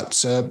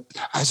 But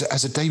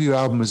as a debut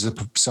album as a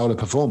solo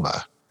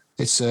performer,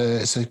 it's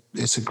a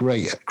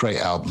great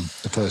album,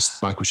 the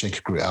first Michael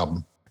Schenker Group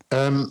album.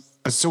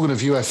 Talking of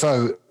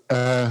UFO.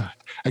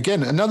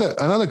 Again,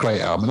 another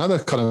great album, another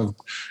kind of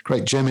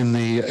great gem in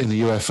the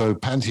UFO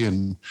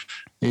pantheon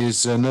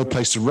is No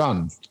Place to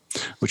Run,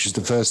 which is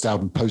the first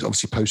album post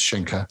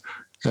Schenker.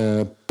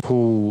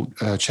 Paul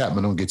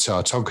Chapman on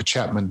guitar, Tonka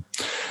Chapman,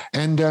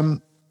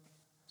 and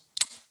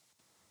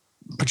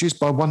produced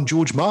by one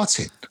George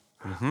Martin,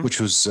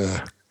 which was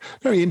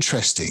very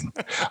interesting.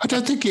 I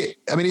don't think it.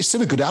 I mean, it's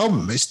still a good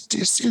album.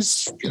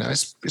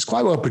 It's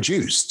quite well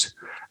produced.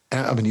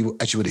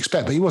 As you would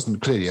expect, but he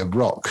wasn't clearly a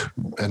rock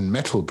and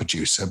metal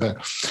producer, but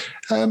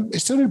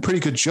it's still did a pretty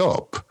good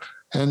job.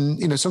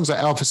 And, songs like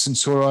Alpha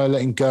Centauri,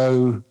 Letting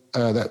Go,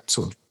 that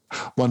sort of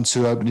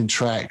 1-2 opening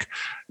track,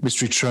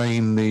 Mystery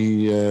Train,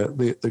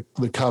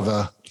 the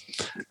cover,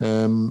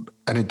 and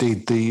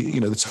indeed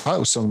the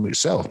title song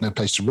itself, No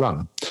Place to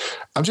Run.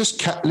 I'm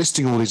just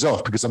listing all these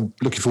off because I'm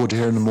looking forward to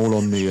hearing them all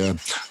on the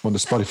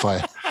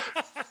Spotify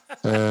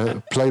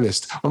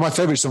playlist. One of my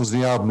favourite songs in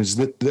the album is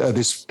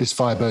This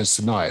Fire Burns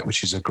Tonight,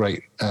 which is a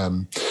great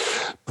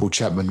Paul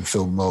Chapman and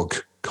Phil Mogg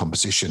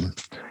composition,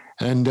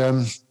 and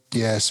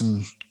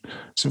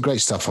some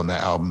great stuff on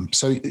that album.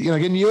 So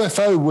again,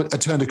 UFO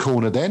had turned a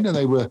corner then, and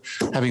they were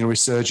having a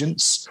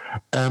resurgence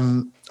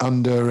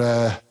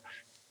under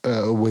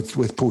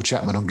with Paul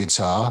Chapman on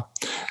guitar.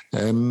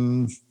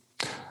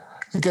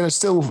 again,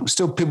 still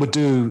people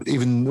do,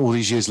 even all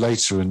these years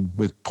later, and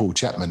with Paul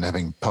Chapman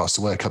having passed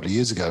away a couple of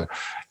years ago,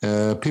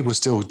 people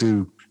still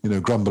do,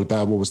 grumble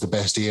about what was the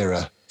best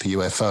era for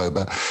UFO.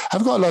 But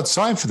I've got a lot of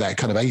time for that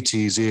kind of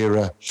 80s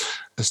era.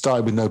 It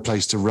started with No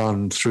Place to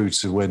Run through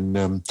to when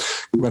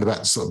around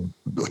about sort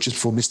of just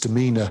before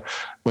Misdemeanor,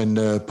 when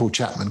Paul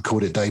Chapman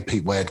called it Day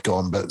Pete Way had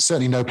gone. But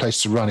certainly No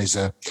Place to Run is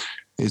a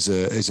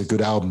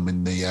good album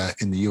in the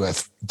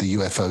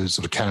UFO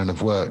sort of canon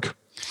of work.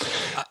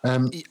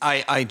 Do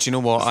you know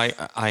what?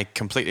 I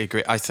completely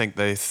agree. I think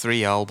the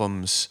three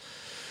albums.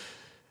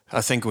 I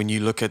think when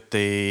you look at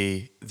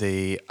the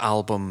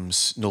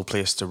albums, No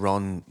Place to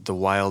Run, The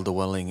Wild, The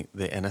Willing,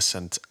 The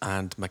Innocent,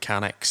 and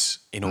Mechanics,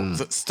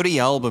 the three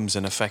albums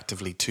in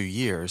effectively 2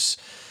 years.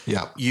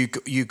 Yeah, you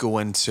go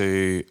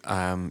into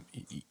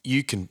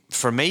you can,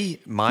 for me,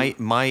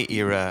 my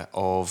era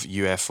of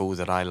UFO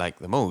that I like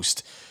the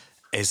most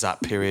is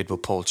that period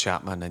with Paul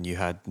Chapman, and you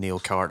had Neil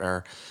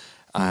Carter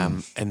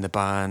in the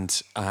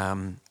band.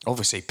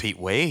 Obviously, Pete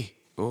Way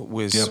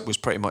was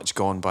pretty much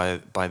gone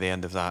by the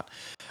end of that.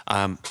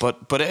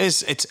 But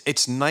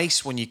it's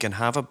nice when you can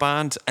have a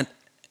band, and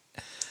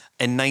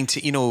in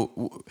 90,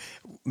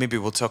 maybe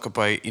we'll talk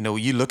about,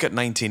 you look at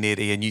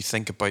 1980 and you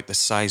think about the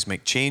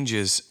seismic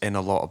changes in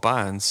a lot of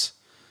bands,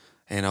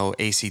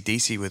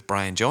 AC/DC with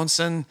Brian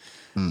Johnson.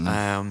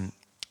 You've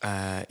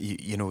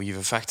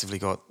effectively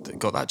got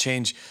that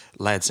change.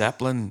 Led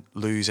Zeppelin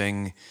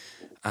losing,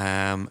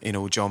 John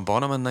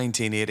Bonham in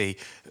 1980.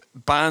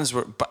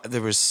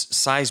 There was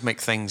seismic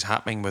things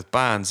happening with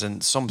bands,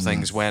 and some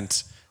things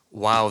went,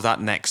 wow, that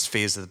next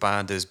phase of the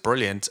band is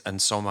brilliant, and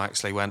some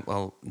actually went,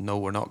 well, no,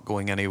 we're not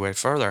going anywhere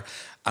further.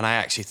 And I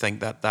actually think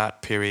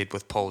that period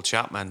with Paul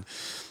Chapman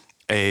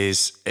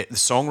is,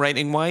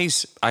 songwriting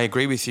wise, I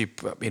agree with you,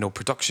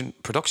 production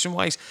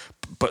wise,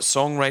 but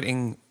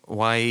songwriting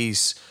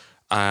wise,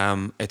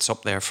 it's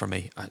up there for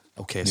me.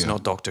 It's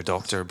not Dr.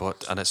 Doctor,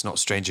 and it's not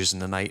Strangers in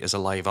the Night as a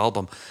live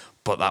album,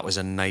 but that was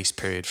a nice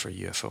period for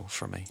UFO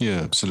for me.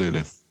 Yeah,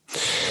 absolutely.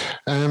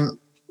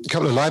 A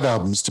couple of live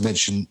albums to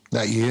mention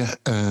that year.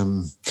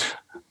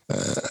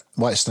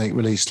 Whitesnake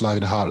released Live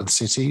in the Heart of the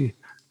City,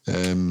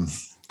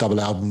 double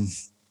album,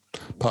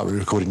 partly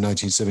recorded in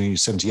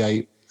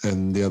 1978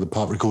 and the other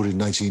part recorded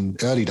in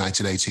early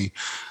 1980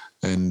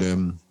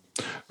 and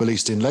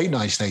released in late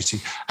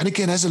 1980. And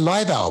again, as a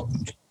live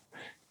album,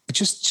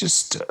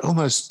 just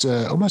almost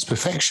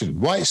perfection.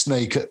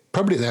 Whitesnake,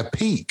 probably at their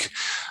peak.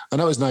 I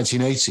know it was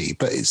 1980,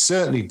 but it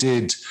certainly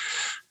did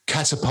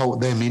catapult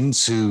them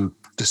into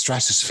the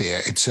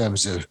stratosphere in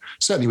terms of,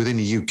 certainly within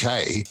the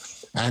UK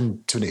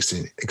and to an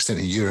extent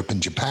in Europe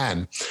and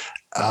Japan.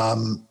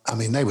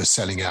 They were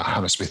selling out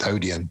Hammersmith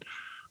Odeon,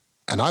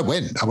 and I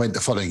went the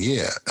following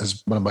year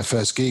as one of my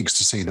first gigs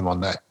to see them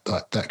on that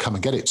Come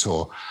and Get It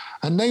tour,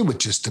 and they were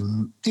just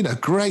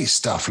great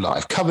stuff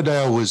live.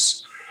 Coverdale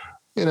was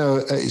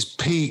at his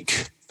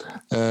peak.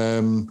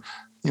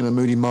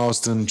 Moody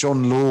Marsden,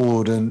 John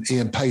Lord, and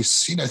Ian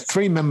Pace.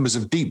 Three members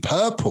of Deep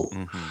Purple.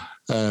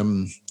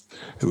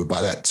 Who were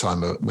by that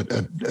time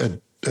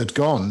had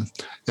gone.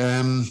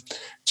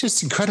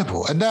 Just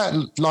incredible. And that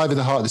Live in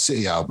the Heart of the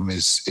City album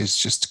is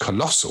just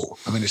colossal.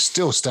 It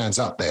still stands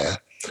up there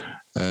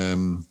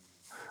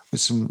with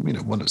some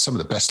some of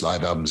the best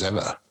live albums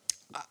ever.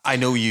 I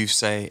know you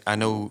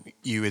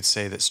would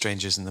say that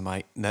Strangers in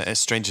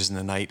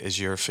the Night is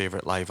your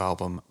favourite live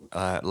album.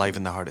 Live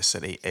in the Heart of the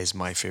City is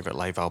my favourite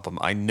live album.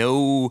 I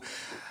know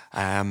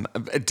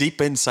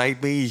deep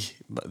inside me,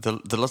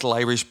 the little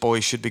Irish boy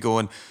should be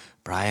going,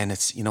 Brian,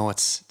 it's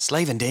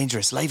live and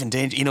dangerous, live and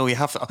dangerous. You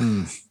have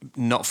to.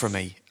 Not for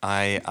me.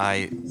 I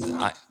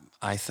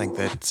think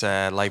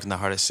that Live in the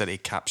Heart of the City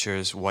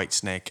captures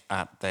Whitesnake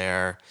at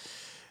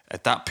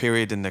that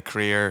period in their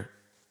career.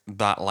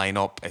 That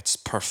lineup, it's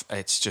perfect.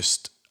 It's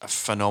just a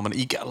phenomenon.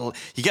 You get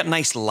a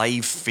nice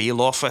live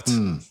feel off it.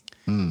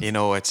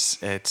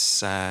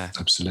 It's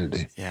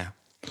absolutely, yeah,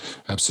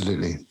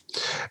 absolutely.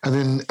 And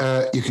then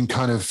you can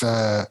kind of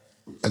at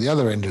the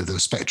other end of the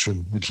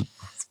spectrum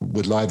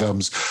with live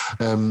albums.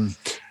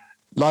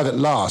 Live at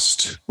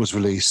Last was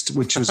released,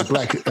 which was a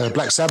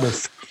Black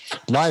Sabbath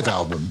live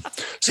album.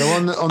 So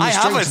on the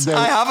strength of their,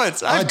 I have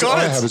it. I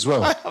have as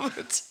well.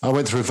 I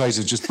went through a phase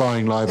of just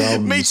buying live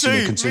albums. Me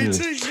too. Continually.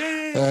 Me too.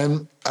 Yeah.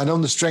 And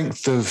on the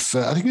strength of,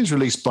 I think it was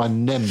released by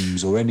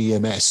NEMS or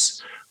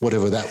NEMS,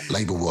 whatever that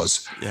label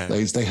was. Yeah.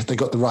 They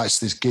got the rights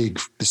to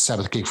this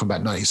Sabbath gig from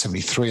about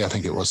 1973, I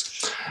think it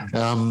was.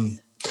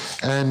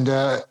 And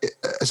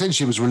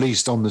essentially it was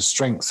released on the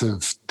strength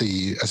of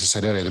as I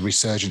said earlier, the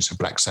resurgence of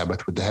Black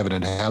Sabbath with the Heaven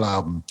and Hell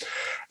album.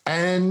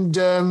 And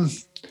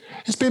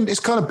it's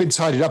kind of been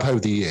tidied up over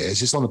the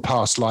years. It's on the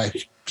Past Life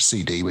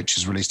CD, which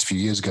was released a few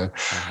years ago.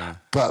 Uh-huh.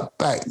 But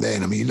back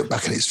then, you look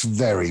back and it's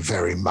very,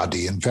 very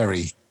muddy and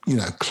very,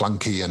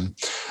 clunky. And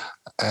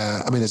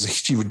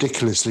there's a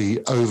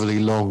ridiculously overly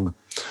long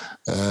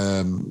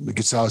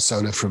guitar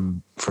solo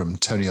from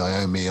Tony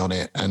Iommi on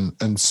it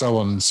and so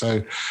on.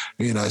 So,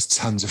 there's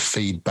tons of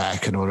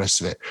feedback and all the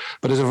rest of it.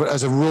 But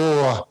as a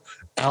raw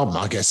album,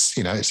 I guess,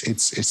 you know,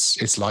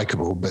 it's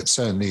likable, but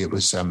certainly it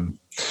was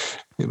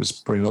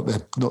probably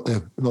not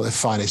their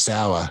finest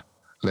hour,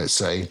 let's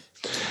say.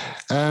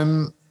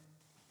 And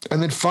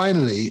then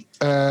finally,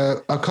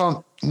 I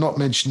can't not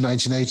mention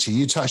 1980.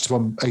 You touched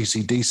upon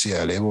AC/DC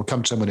earlier. We'll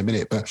come to them in a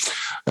minute, but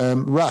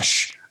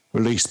Rush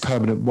released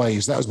Permanent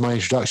Waves. That was my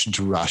introduction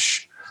to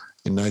Rush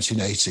in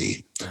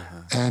 1980,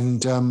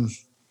 and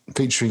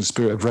featuring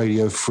Spirit of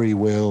Radio, Free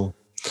Will,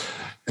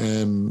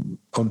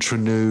 Entre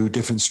Nous,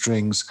 Different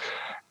Strings.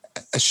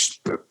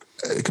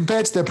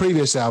 Compared to their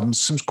previous albums,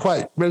 some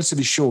quite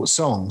relatively short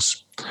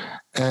songs,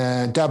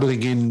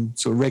 dabbling in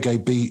sort of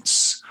reggae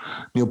beats.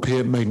 Neil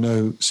Peart made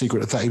no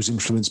secret of that. He was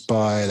influenced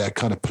by that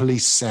kind of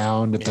Police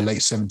sound of the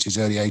late 70s,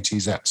 early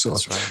 80s, that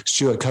sort of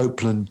Stuart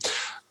Copeland,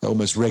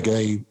 almost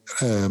reggae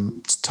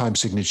time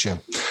signature.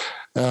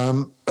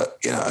 But,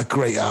 you know, a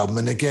great album.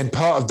 And again,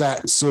 part of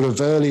that sort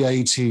of early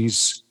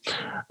 80s,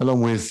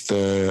 along with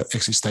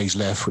Exit Stage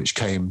Left, which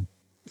came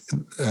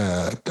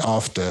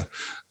after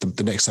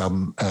the next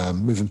album,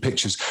 Moving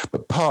Pictures.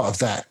 But part of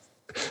that,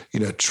 you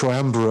know,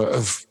 triumvirate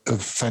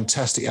of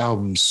fantastic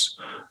albums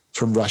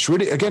from Rush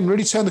really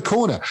turned the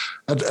corner.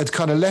 Had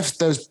kind of left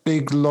those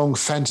big, long,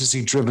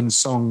 fantasy-driven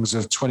songs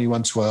of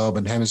 2112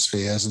 and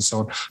Hemispheres and so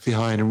on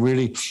behind, and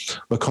really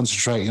were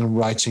concentrating on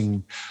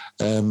writing,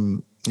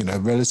 you know,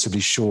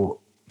 relatively short,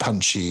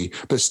 punchy,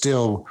 but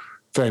still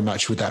very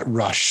much with that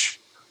Rush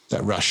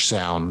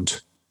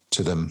sound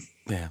to them.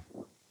 Yeah.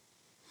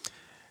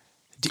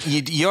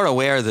 You're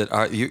aware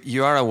that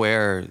you are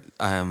aware,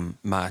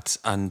 Matt,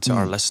 and to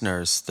our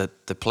listeners,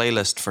 that the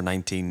playlist for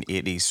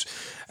 1980s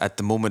at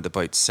the moment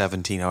about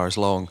 17 hours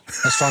long.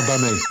 That's fine by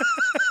me.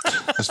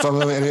 That's fine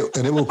by me,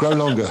 and it will grow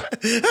longer,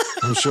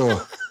 I'm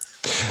sure.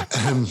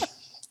 And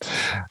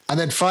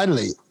then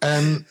finally,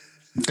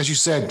 as you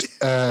said,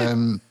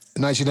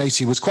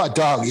 1980 was quite a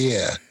dark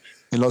year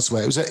in lots of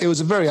ways. It was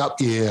a very up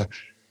year.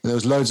 There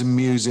was loads of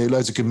music,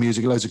 loads of good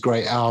music, loads of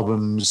great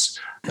albums.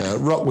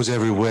 Rock was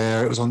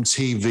everywhere. It was on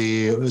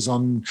TV. It was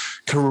on,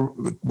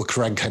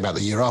 Kerrang came out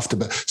the year after,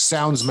 but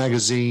Sounds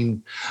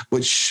magazine,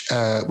 which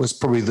was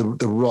probably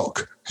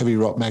the heavy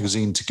rock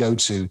magazine to go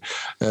to,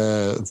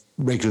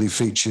 regularly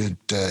featured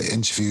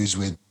interviews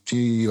with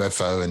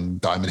UFO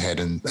and Diamond Head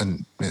and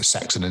you know,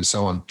 Saxon and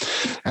so on.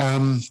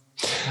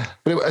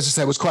 But as I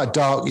said, it was quite a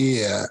dark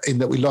year in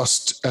that we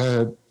lost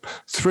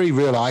three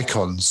real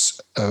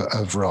icons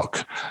of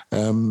rock.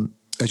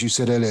 As you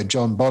said earlier,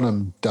 John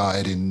Bonham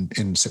died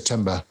in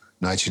September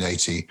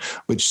 1980,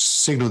 which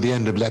signaled the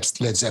end of Led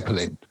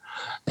Zeppelin.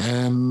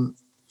 And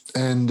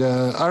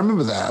I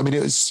remember that. I mean,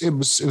 it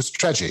was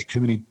tragic. I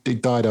mean, he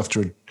died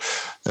after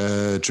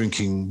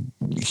drinking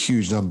a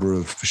huge number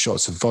of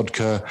shots of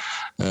vodka,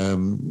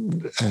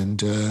 and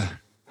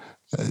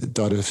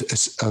died of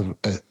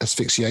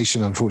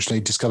asphyxiation, unfortunately,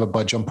 discovered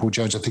by John Paul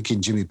Jones, I think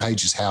in Jimmy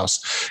Page's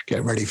house,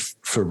 getting ready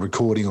for a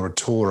recording or a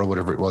tour or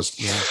whatever it was.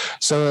 Yeah.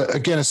 So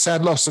again, a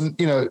sad loss. And,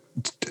 you know,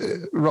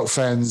 rock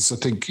fans, I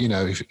think, you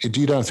know, if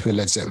you don't have to be a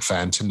Led Zeppelin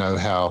fan to know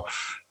how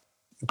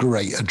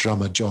great a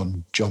drummer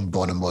John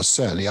Bonham was,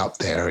 certainly up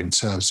there in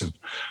terms of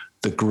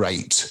the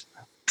great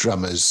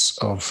drummers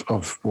of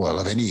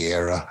any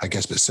era, I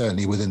guess, but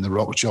certainly within the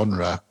rock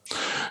genre.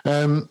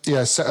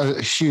 So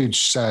a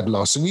huge sad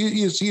loss. And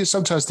you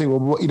sometimes think, well,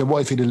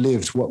 what if he'd have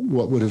lived? What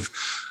would have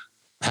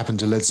happened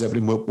to Led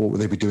Zeppelin? What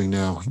would they be doing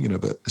now? You know,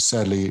 but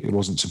sadly it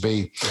wasn't to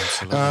be.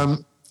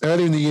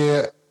 Earlier in the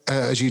year,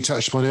 as you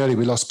touched upon earlier,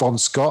 we lost Bon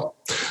Scott.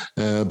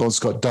 Bon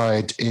Scott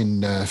died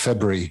in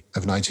February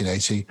of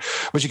 1980,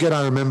 which again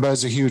I remember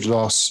as a huge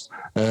loss.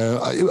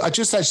 I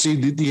just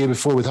actually the year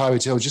before with Highway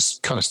to Hell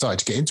just kind of started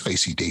to get into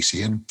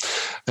AC/DC,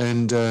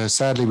 and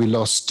sadly we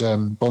lost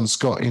Bon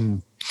Scott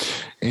in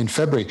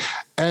February.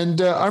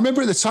 And I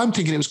remember at the time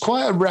thinking it was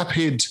quite a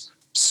rapid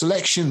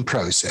selection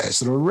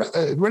process, and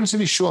a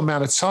relatively short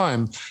amount of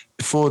time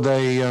before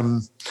they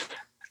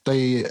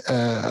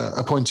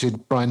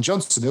appointed Brian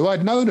Johnson, who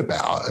I'd known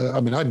about.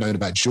 I'd known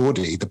about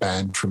Geordie, the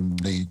band from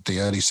the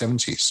early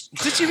 70s.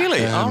 Did you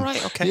really? All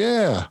right, okay.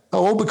 Yeah.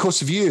 Oh, All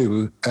Because of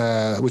You,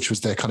 which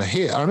was their kind of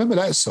hit. I remember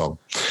that song.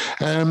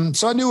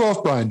 So I knew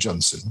of Brian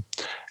Johnson.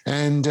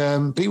 And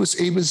he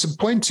was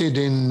appointed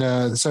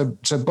in, so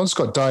Bon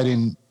Scott died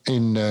in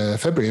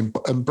February,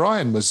 and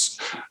Brian was,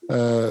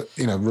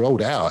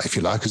 rolled out, if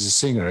you like, as a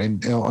singer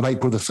on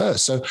April the 1st.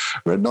 So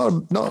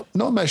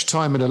not much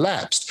time had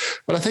elapsed.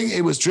 But I think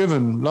it was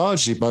driven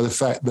largely by the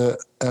fact that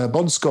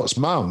Bon Scott's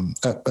mum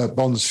at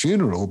Bon's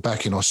funeral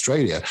back in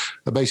Australia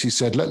basically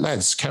said,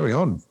 lads, carry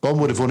on. Bon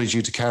would have wanted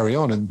you to carry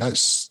on, and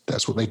that's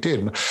what they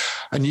did.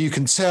 And you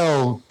can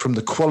tell from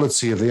the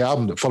quality of the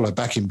album that followed,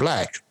 Back in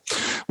Black,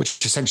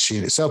 which essentially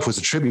in itself was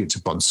a tribute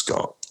to Bon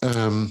Scott,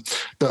 that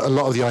a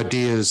lot of the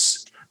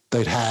ideas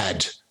they'd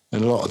had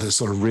and a lot of the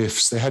sort of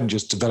riffs, they hadn't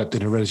just developed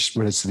in a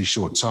relatively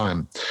short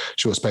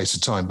space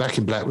of time. Back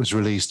in Black was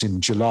released in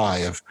July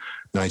of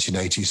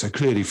 1980. So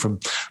clearly from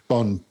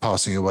Bon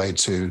passing away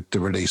to the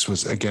release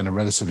was, again, a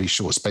relatively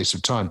short space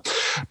of time.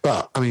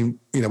 But, I mean,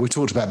 we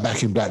talked about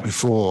Back in Black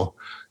before,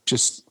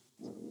 just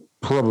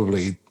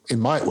probably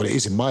it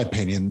is in my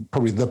opinion,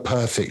 probably the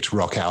perfect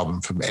rock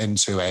album from end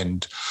to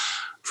end,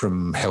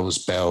 from Hell's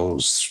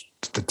Bells,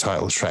 the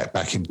title track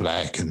Back in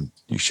Black, and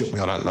You Shook Me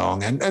All Night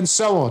Long, and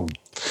so on.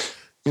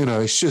 You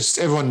know, it's just,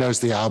 everyone knows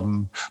the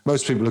album.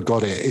 Most people have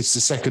got it. It's the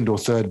second or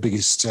third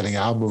biggest selling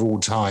album of all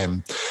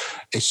time.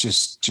 It's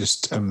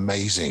just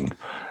amazing.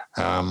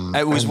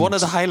 It was one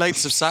of the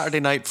highlights of Saturday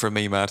night for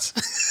me, Matt.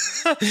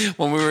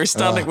 when we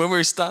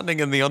were standing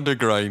in the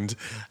underground,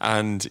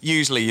 and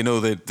usually, you know,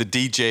 the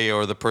DJ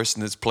or the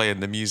person that's playing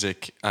the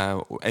music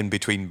in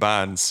between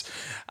bands,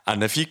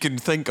 and if you can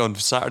think on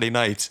Saturday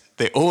night,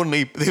 the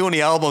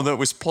only album that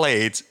was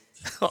played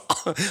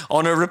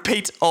on a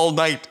repeat all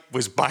night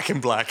was Back in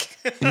Black.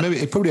 Maybe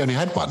it probably only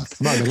had one. It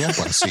might have only had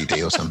one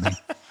CD or something.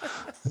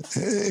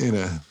 You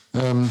know.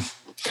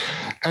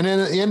 And then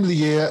at the end of the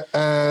year,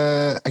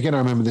 again, I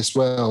remember this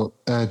well,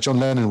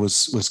 John Lennon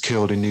was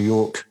killed in New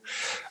York,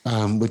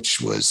 which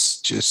was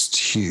just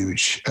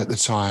huge at the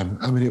time.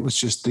 I mean, it was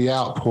just the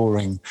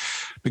outpouring,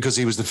 because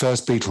he was the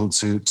first Beatle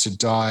to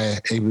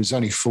die. He was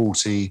only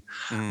 40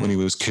 when he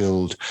was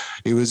killed.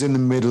 He was in the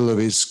middle of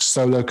his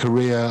solo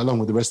career, along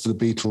with the rest of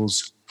the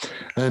Beatles.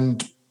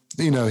 And,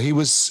 you know,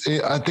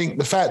 I think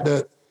the fact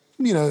that,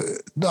 you know,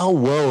 the whole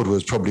world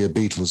was probably a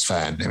Beatles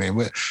fan. I mean,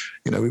 whether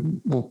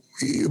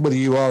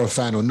you are a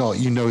fan or not,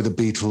 you know the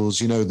Beatles,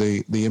 you know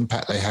the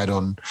impact they had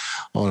on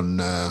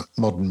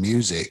modern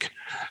music,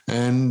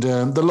 and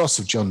the loss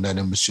of John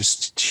Lennon was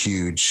just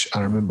huge. I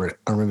remember it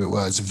well. It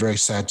was a very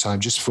sad time,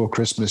 just before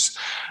Christmas,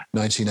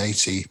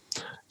 1980,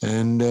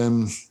 and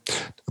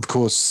of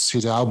course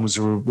his albums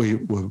were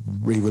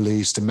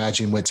re-released.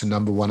 Imagine went to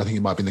number one. I think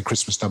it might have been the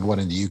Christmas number one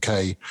in the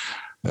UK.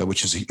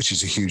 Which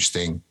is a huge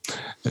thing,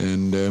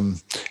 and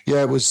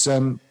it was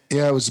a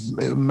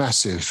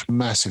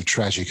massive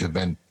tragic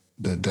event,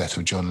 the death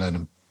of John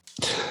Lennon.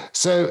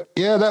 So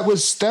that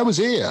was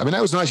it. I mean,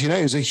 that was 1980.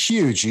 It was a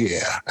huge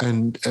year,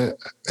 and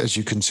as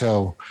you can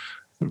tell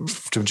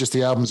from just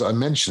the albums that I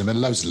mentioned, I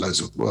mean, loads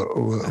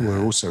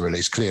were also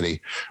released,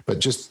 clearly, but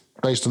just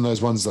based on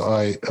those ones that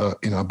I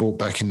bought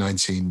back in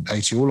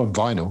 1980, all on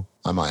vinyl,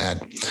 I might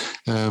add.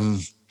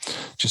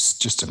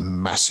 Just a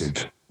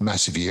massive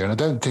year, and I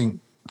don't think.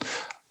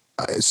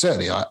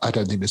 Certainly, I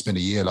don't think there's been a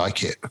year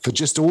like it, for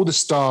just all the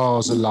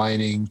stars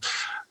aligning,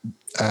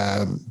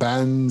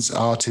 bands,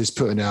 artists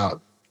putting out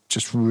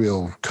just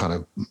real kind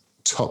of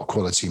top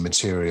quality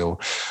material,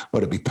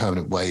 whether it be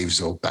Permanent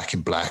Waves or Back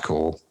in Black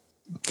or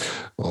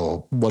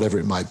whatever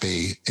it might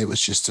be. It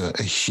was just a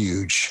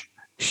huge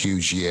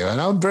year, and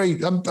I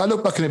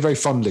look back on it very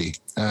fondly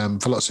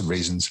for lots of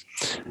reasons.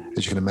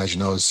 As you can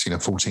imagine, I was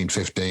 14,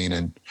 15,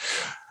 and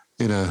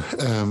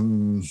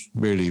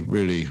really,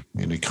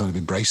 kind of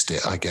embraced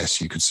it, I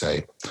guess you could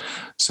say.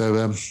 So,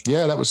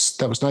 that was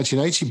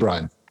 1980,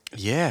 Brian.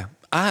 Yeah,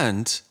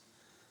 and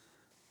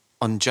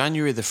on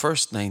January the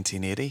 1st,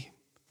 1980,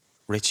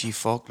 Richie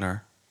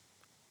Faulkner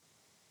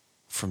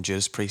from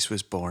Judas Priest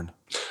was born.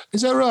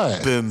 Is that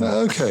right? Boom.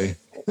 Okay,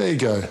 there you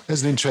go.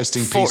 There's an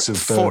interesting piece of...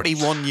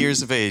 41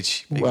 years of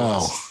age.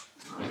 Wow.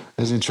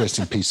 There's an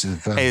interesting piece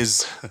of... I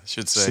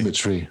should say.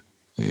 Symmetry.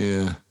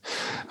 Yeah.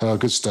 Oh,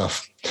 good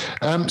stuff.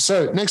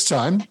 So next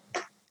time,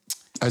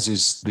 as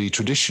is the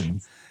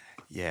tradition,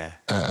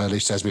 at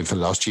least has been for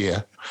the last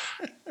year,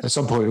 at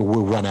some point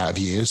we'll run out of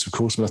years, of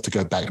course. We'll have to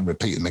go back and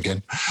repeat them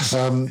again.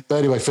 But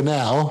anyway, for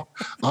now,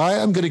 I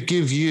am going to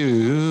give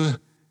you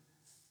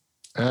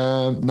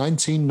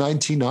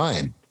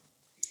 1999.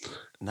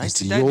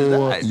 It's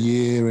your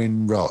year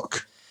in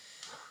rock.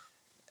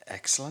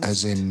 Excellent.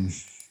 As in,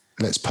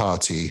 let's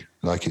party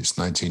like it's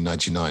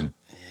 1999.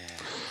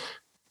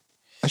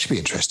 That should be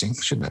interesting,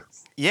 shouldn't it?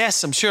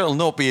 Yes, I'm sure it'll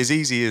not be as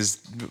easy as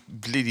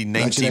bleeding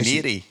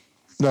 1980.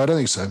 No, I don't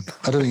think so.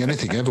 I don't think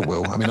anything ever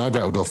will. I mean, I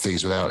rattled off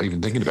these without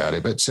even thinking about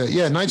it. But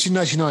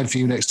 1999 for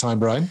you next time,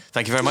 Brian.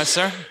 Thank you very much,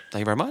 sir.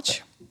 Thank you very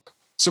much.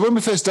 So when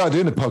we first started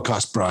doing the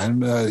podcast,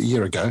 Brian, a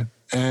year ago,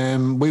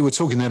 we were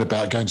talking then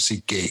about going to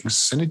see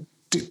gigs, and it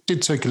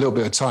did take a little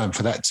bit of time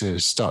for that to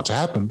start to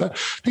happen, but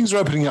things are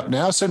opening up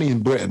now, certainly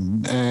in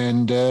Britain,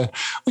 and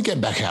we're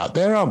getting back out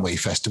there, aren't we?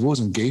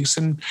 Festivals and gigs,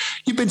 and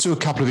you've been to a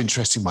couple of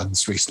interesting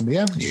ones recently,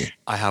 haven't you?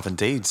 I have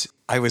indeed.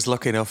 I was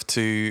lucky enough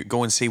to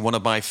go and see one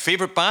of my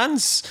favourite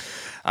bands.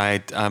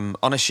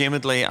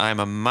 Unashamedly,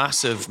 I'm a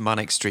massive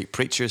Manic Street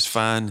Preachers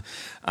fan.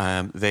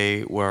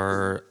 They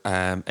were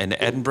in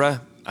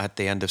Edinburgh at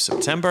the end of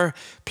September,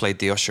 played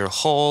the Usher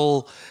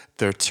Hall.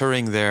 They're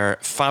touring their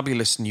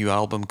fabulous new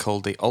album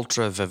called The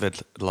Ultra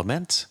Vivid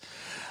Lament.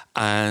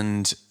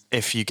 And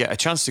if you get a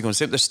chance to go and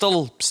see it, they're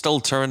still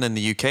touring in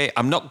the UK.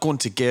 I'm not going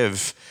to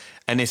give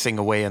anything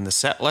away in the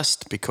set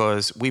list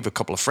because we have a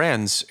couple of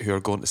friends who are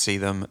going to see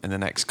them in the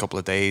next couple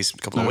of days,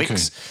 couple of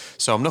weeks.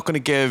 So I'm not going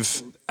to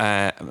give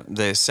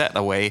the set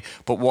away.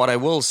 But what I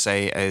will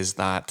say is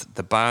that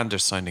the band are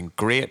sounding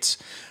great.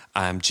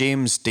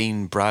 James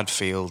Dean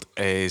Bradfield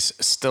is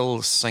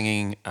still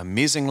singing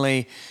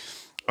amazingly.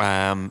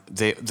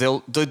 They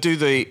do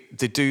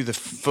the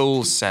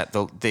full set.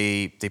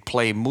 They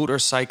play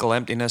Motorcycle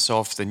Emptiness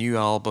off the new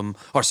album,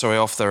 off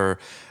their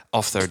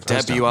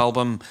debut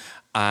album,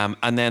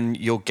 And then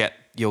you'll get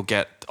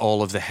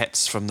all of the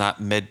hits from that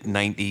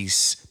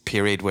mid-90s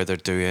period where they're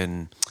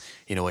doing,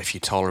 If You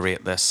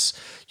Tolerate This,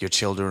 Your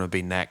Children Will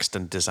Be Next,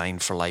 and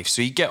Designed for Life.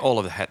 So you get all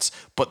of the hits,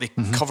 but they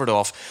covered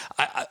off.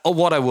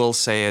 What I will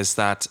say is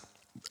that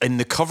in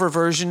the cover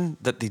version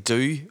that they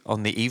do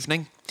on the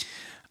evening,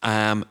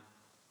 a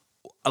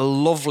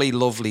lovely,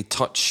 lovely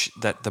touch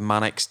that the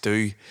Manics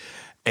do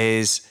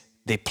is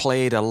they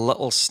played a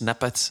little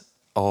snippet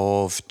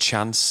of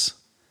Chance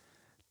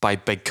by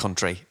Big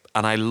Country.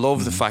 And I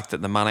love the fact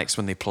that the Manics,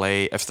 when they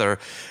play, if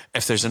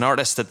there's an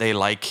artist that they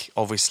like,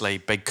 obviously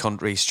Big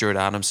Country, Stuart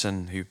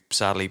Adamson, who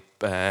sadly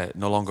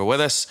no longer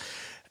with us,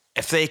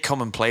 if they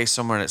come and play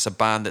somewhere and it's a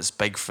band that's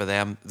big for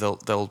them,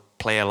 they'll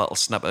play a little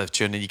snippet of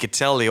tune, and you could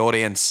tell the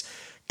audience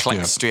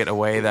clicked straight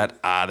away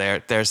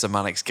that there's the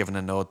Manics giving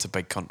a nod to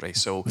Big Country.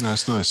 So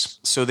that's nice.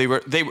 So they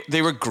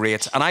were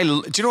great.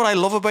 And do you know what I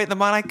love about the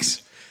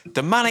Manics?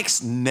 The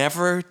Manics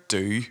never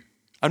do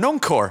an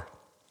encore.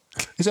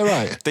 Is that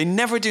right? They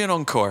never do an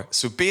encore.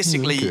 So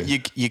basically,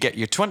 you get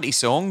your 20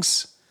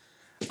 songs,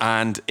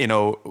 and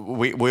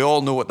we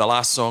all know what the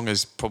last song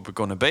is probably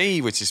going to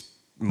be, which is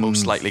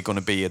most likely going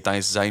to be a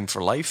Designed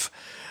for Life.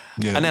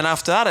 Yeah. And then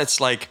after that, it's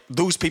like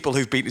those people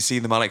who've been to see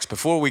the Manics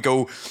before, we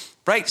go,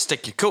 right,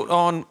 stick your coat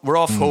on, we're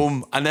off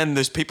home. And then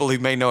there's people who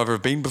may not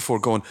have been before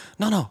going,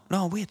 no,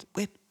 wait,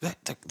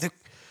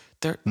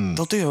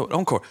 they'll do an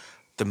encore.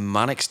 The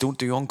Manics don't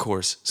do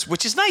encores,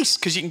 which is nice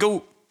because you can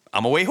go,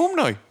 I'm away home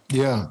now.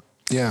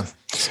 Yeah.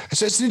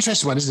 So it's an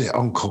interesting one, isn't it,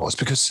 encores?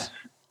 Because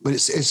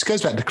it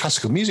goes back to the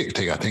classical music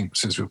thing, I think,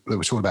 since we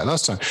were talking about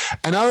last time.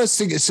 And I always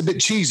think it's a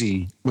bit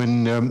cheesy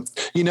when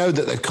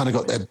that they've kind of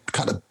got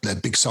their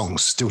big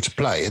songs still to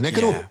play, and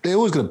they're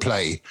always going to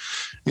play.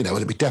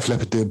 Whether it be Def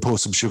Leppard doing "Pour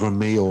Some Sugar on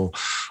Me" or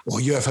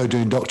UFO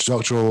doing "Doctor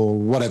Doctor" or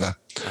whatever.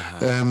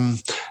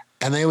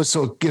 And they always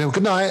sort of,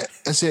 good night.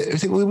 That's it. I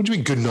think, well, what do you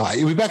mean, good night?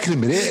 You'll be back in a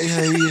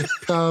minute.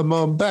 Come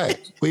on back.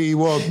 We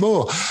want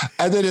more.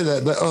 And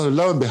then,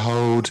 lo and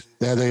behold,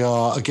 there they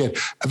are again.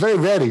 Very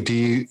rarely do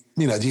you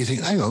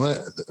think, hang on,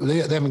 they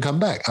haven't come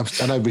back.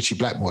 I know Richie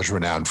Blackmore's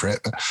renowned for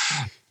it, but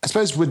I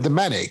suppose with the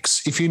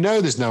Manics, if you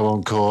know there's no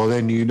encore,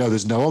 then you know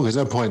there's no encore. There's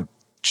no point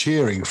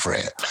cheering for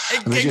it.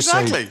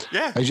 Exactly.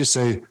 They just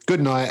say good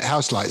night,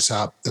 house lights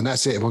up, and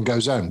that's it. Everyone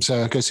goes home.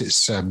 So I guess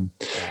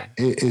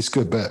it's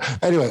good.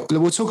 But anyway,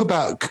 we'll talk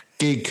about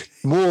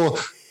more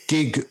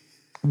gig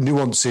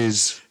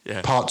nuances.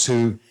 Part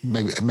 2,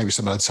 maybe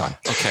some other time.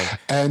 Okay.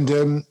 And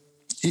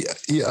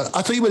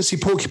I thought you went to see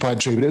Porcupine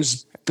Tree, but it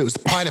was the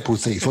Pineapple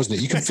Thief, wasn't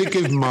it? You can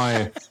forgive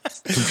my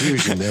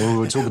confusion there when we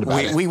were talking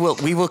about it. We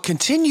will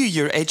continue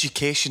your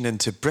education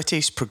into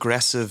British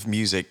progressive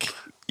music,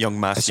 young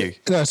Matthew.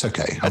 That's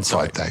okay. I'm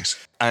fine,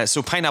 thanks.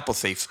 So Pineapple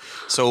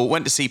Thief. So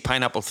went to see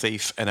Pineapple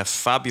Thief in a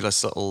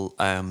fabulous little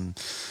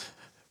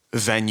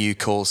venue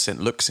called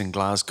St. Luke's in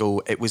Glasgow.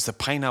 It was the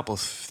Pineapple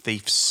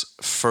Thief's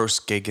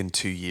first gig in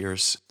 2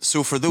 years.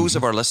 So for those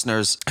of our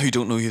listeners who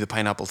don't know who the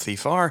Pineapple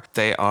Thief are,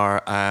 they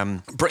are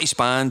British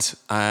band,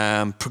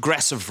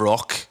 progressive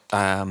rock.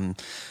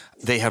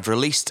 They have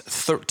released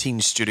 13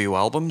 studio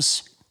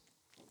albums.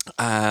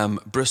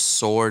 Bruce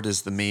Sword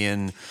is the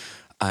main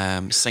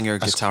singer,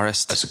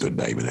 guitarist. That's a good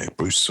name, isn't it?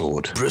 Bruce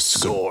Sword. Bruce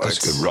Sword.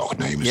 That's a good rock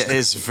name, isn't it? It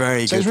is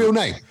very good. His real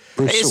name?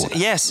 Bruce Sword.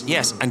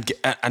 Yes. And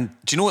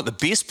do you know what the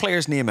bass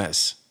player's name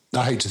is?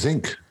 I hate to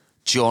think.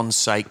 John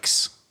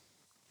Sykes.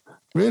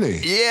 Really?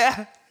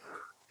 Yeah.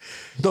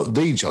 Not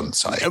the John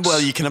Sykes.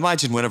 Well, you can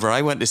imagine whenever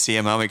I went to see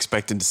him, I'm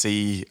expecting to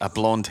see a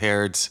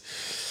blonde-haired...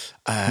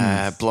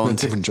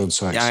 different John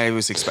Sykes. Yeah, I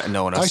was expecting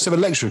no one else. I used to have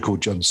a lecturer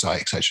called John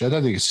Sykes, actually. I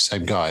don't think it's the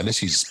same guy, unless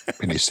he's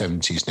in his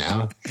 70s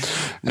now.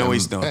 No,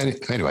 he's not.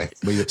 Anyway,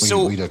 we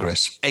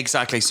digress.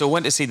 Exactly. So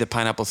went to see the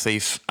Pineapple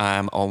Thief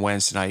on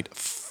Wednesday night.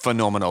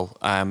 Phenomenal.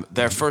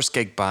 Their first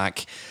gig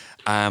back.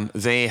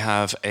 They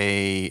have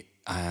a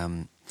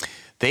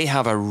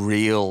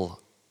real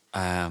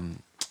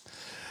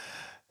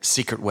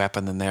secret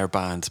weapon in their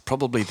band.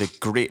 Probably the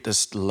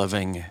greatest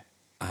living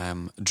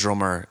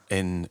drummer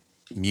in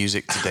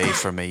music today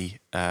for me.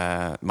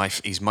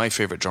 He's my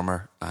favourite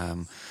drummer.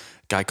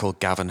 Guy called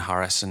Gavin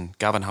Harrison.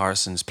 Gavin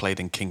Harrison's played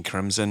in King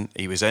Crimson.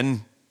 He was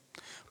in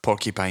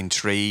Porcupine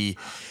Tree.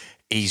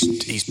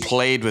 He's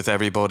played with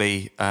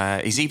everybody.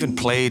 He's even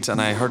played, and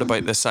I heard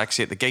about this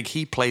actually at the gig,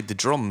 he played the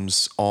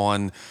drums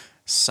on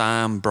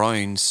Sam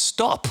Brown's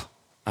Stop,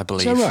 I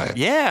believe. Is that right?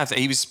 Yeah,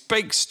 he was a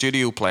big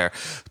studio player.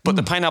 But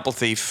the Pineapple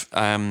Thief,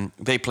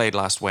 they played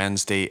last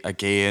Wednesday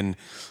again.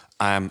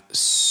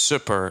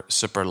 Super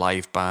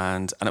live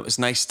band, and it was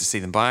nice to see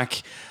them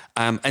back.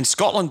 In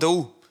Scotland,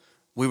 though,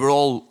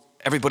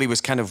 everybody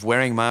was kind of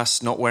wearing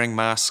masks, not wearing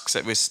masks.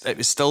 It was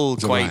still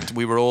quite. Right.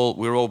 We were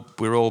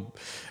all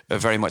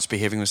very much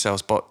behaving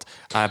themselves. But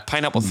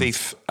Pineapple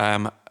Thief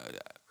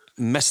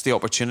missed the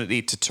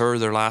opportunity to tour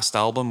their last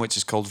album, which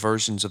is called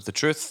Versions of the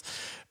Truth.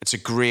 It's a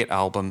great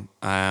album.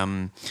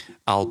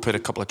 I'll put a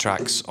couple of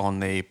tracks on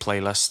the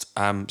playlist.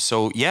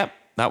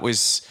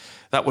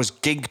 That was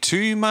gig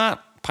 2,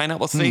 Matt.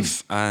 Pineapple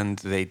Thief, and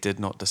they did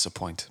not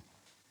disappoint.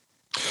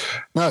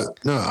 No,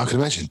 I can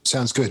imagine.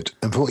 Sounds good.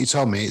 And for what you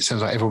told me, it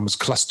sounds like everyone was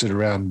clustered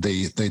around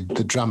the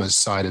drummer's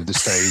side of the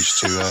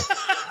stage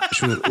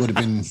which would have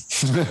been,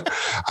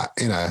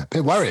 a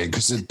bit worrying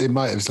because it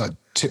might have like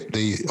tipped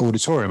the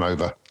auditorium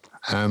over.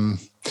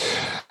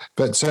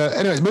 But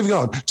anyways, moving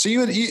on. So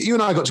you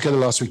and I got together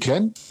last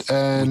weekend,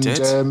 and We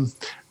did.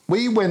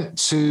 We went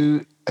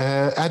to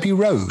Abbey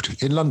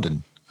Road in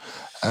London.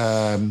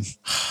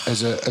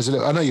 As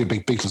a I know you're a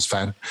big Beatles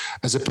fan,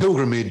 as a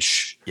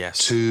pilgrimage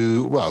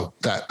to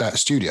that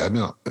studio. I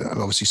mean,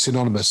 obviously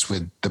synonymous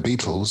with the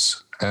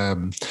Beatles,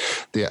 and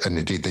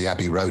indeed the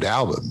Abbey Road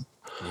album.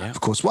 Yeah.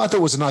 Of course, what I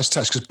thought was a nice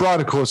touch because Brian,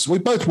 of course, we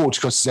both walked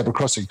across the zebra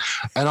crossing,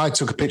 and I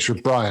took a picture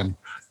of Brian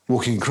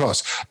walking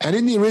across. And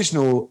in the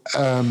original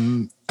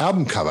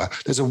album cover,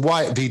 there's a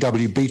white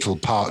VW Beetle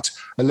parked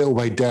a little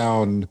way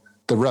down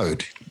the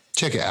road.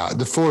 Check it out.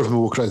 The four of them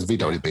walk across the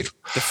VW Beetle.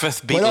 The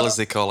fifth Beetle, as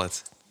they call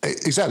it.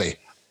 Exactly.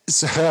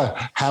 So,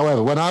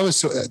 however, when I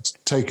was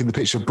taking the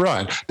picture of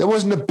Brian, there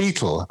wasn't a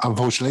Beetle,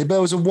 unfortunately, but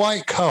there was a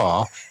white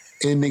car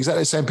in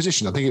exactly the same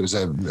position. I think it was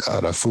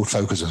a Ford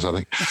Focus or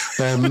something.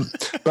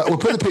 But we'll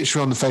put the picture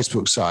on the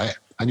Facebook site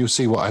and you'll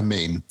see what I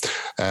mean.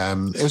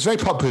 It was very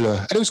popular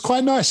and it was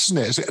quite nice, isn't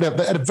it? It was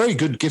at a very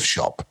good gift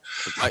shop.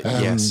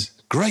 Yes.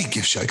 Great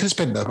gift shop. You could have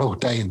spent the whole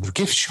day in the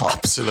gift shop.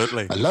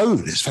 Absolutely.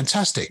 Alone. It's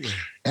fantastic. Yeah.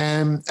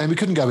 And we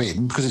couldn't go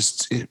in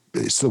because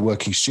it's still a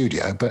working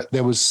studio, but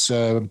there was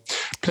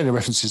plenty of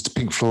references to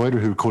Pink Floyd,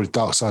 who recorded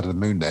Dark Side of the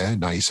Moon there in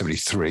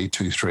 1973,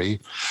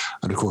 2-3.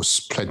 And of course,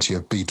 plenty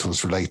of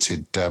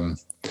Beatles-related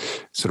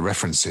sort of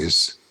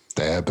references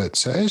there.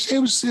 But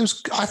it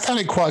was. I found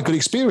it quite a good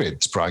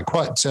experience, Brian.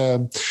 Quite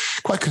cathartic.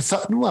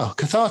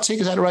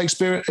 Is that the right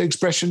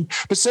expression?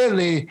 But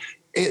certainly,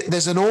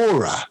 there's an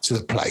aura to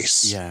the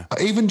place. Yeah.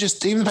 Even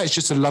if it's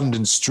just a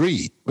London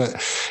street,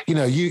 but you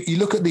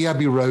look at the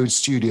Abbey Road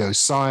studio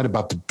sign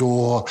above the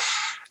door,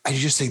 and you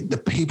just think the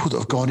people that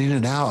have gone in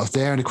and out of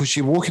there, and of course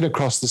you're walking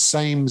across the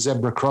same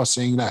zebra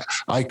crossing, that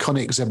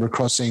iconic zebra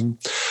crossing,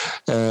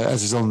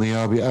 as is on the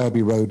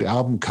Abbey Road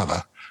album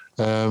cover.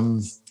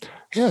 So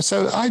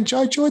I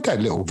enjoyed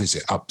that little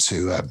visit up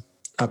to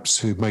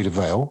Maida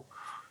Vale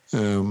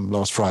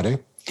last Friday.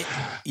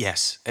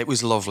 Yes, it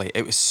was lovely.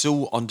 It was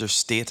so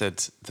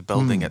understated, the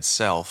building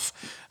itself,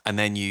 and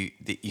then you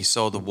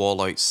saw the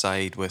wall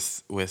outside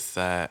with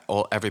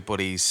all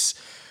everybody's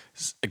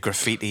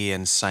graffiti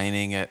and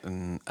signing it,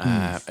 and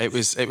it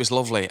was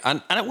lovely,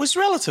 and it was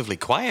relatively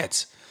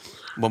quiet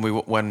when we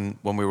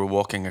were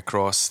walking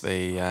across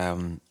the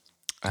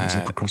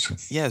zebra crossing.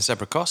 Yeah,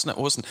 zebra crossing. It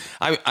wasn't.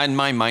 In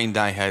my mind,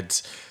 I had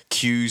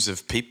queues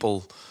of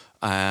people.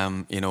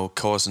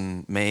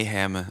 Causing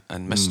mayhem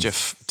and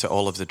mischief to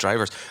all of the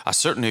drivers. I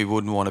certainly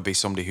wouldn't want to be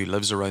somebody who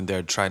lives around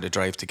there trying to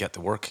drive to get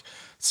to work,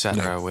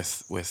 etc. No.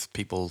 With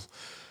people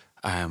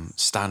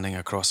standing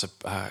across a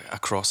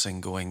crossing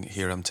going,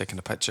 here, I'm taking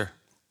a picture.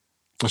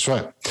 That's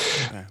right.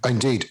 Yeah.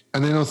 Indeed.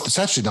 And then on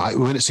Saturday night,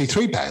 we went to see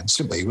three bands,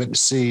 didn't we? We went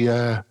to see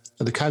the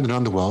Camden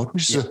Underworld,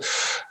 which is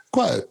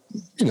quite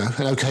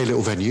an okay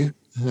little venue,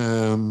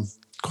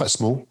 quite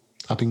small,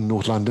 up in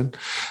North London.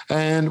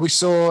 And we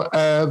saw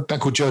a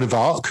band called Joan of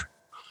Arc.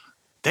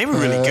 They were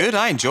really good.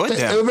 I enjoyed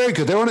them. They were very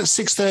good. They were on at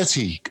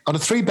 6:30 on a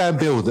 3-band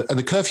bill, and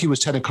the curfew was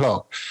 10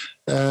 o'clock.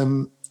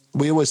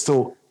 We always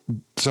thought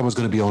someone's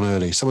going to be on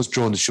early. Someone's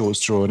drawn the short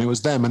straw, and it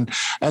was them.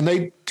 And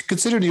they,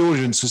 considering the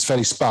audience was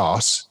fairly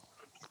sparse,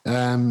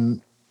 I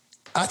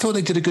thought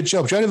they did a good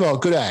job. Joan of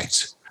Arc, good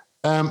act.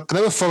 And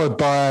they were followed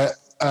by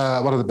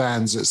one of the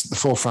bands that's at the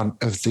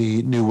forefront of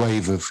the new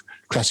wave of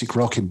classic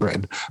rock in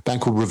Britain, a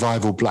band called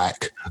Revival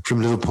Black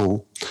from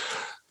Liverpool.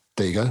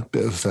 There you go,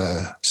 bit of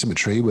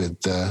symmetry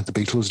with the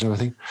Beatles and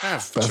everything.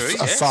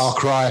 A far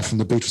cry from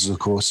the Beatles, of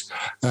course.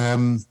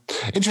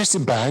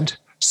 Interesting band,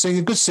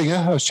 a good singer.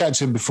 I was chatting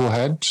to him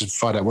beforehand to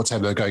find out what's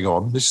going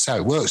on. This is how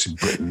it works in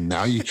Britain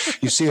now. You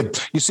see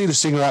the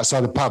singer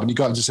outside the pub and you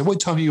go up and just say, what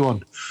time are you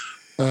on?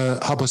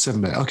 7:30,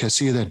 mate. Okay,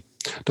 see you then.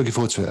 Looking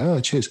forward to it. Oh,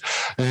 cheers.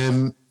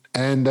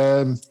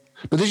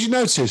 But did you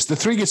notice the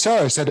three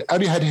guitarists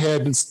only had hair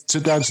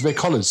down to their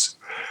collars?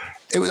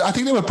 I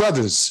think they were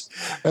brothers,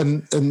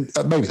 and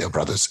maybe they were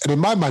brothers. And in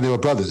my mind, they were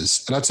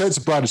brothers. And I turned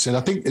to Brian and said,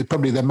 I think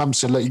probably their mum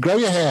said, look, you grow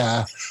your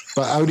hair,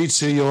 but only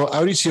to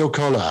your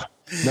collar,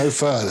 no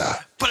further.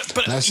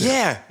 But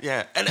yeah.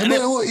 And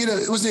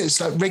it wasn't it?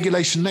 It's like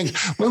regulation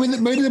length. Maybe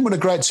they didn't want to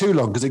grow it too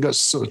long because they got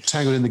sort of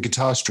tangled in the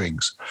guitar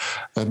strings.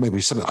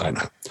 Maybe something, I don't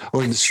know.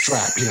 Or in the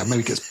strap,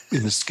 maybe it gets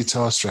in the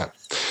guitar strap.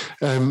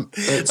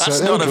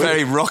 That's not a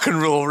very rock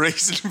and roll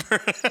reason for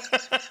it.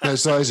 No,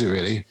 it's not, is it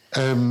really?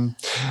 And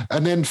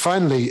then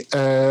finally,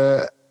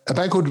 a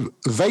band called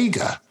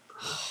Vega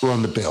were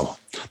on the bill.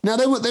 Now,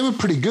 they were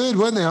pretty good,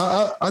 weren't they?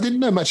 I didn't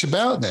know much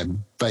about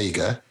them,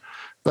 Vega.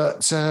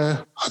 But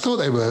I thought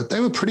they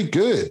were pretty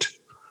good.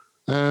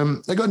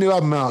 They got a new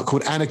album out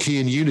called Anarchy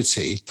and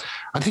Unity.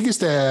 I think it's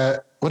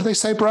their, what did they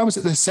say, Brian? Was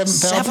it their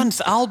seventh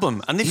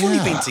album? And they've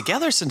only been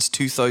together since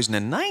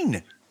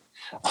 2009.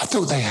 I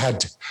thought they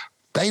had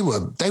a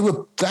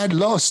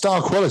lot of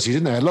star quality,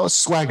 didn't they? A lot of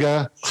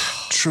swagger,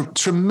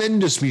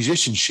 tremendous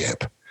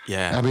musicianship.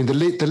 Yeah. I mean, the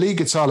lead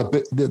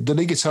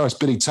guitarist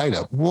Billy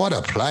Taylor, what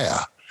a player!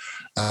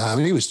 I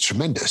mean, he was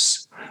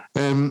tremendous.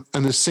 And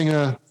the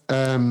singer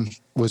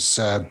was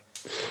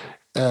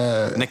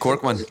Nick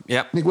Workman.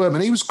 Yeah. Nick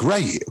Workman. He was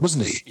great,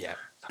 wasn't he? Yeah.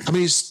 I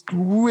mean, he's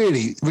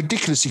really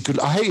ridiculously good.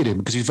 I hated him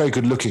because he's very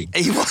good looking.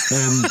 He was.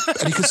 And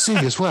he could sing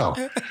as well.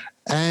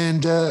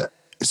 And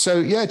so,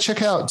 yeah,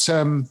 check out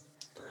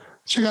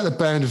the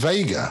band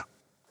Vega.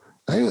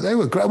 They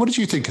were great. What did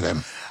you think of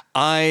them?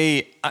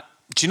 Do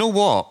you know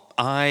what?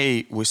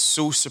 I was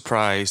so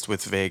surprised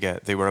with Vega.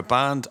 They were a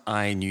band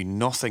I knew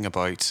nothing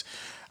about,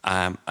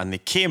 and they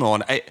came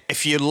on.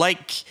 If you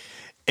like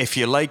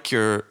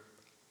your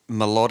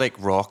melodic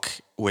rock,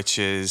 which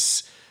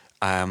is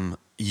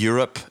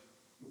Europe,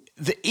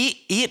 the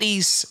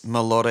 80s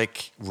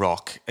melodic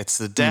rock. It's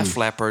the Def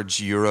Leppard's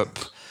Europe.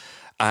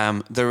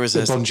 There was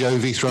a Bon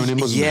Jovi thrown in,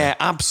 wasn't there? Yeah,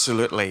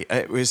 absolutely.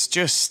 It was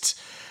just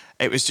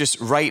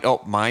right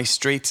up my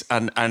street,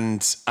 and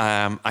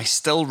I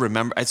still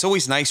remember. It's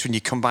always nice when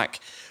you come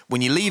back,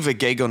 when you leave a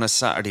gig on a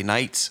Saturday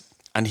night,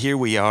 and here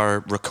we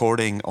are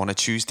recording on a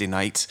Tuesday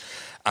night,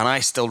 and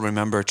I still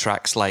remember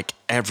tracks like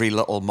Every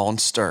Little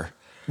Monster.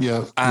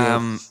 Yeah.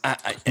 Man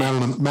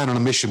on a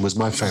Mission was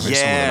my favourite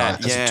song of the night.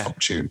 That's a top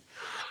tune.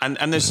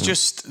 And there's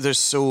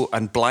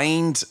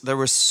Blind. There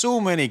were so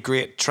many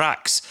great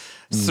tracks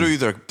through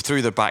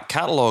their back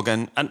catalogue,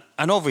 and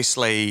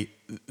obviously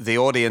the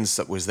audience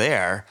that was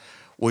there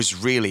was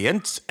really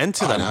into them.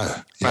 I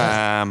know.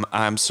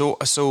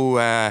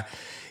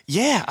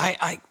 Yeah.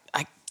 I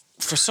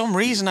for some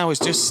reason I was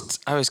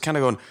kind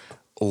of going,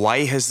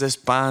 why has this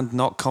band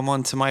not come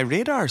onto my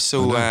radar?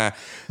 So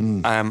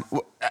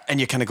and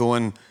you're kind of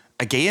going,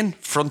 again,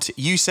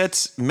 you said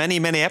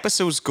many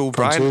episodes ago,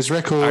 Brian. Frontiers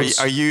Records.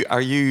 Are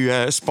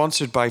you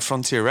sponsored by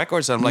Frontier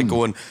Records? And I'm like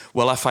going,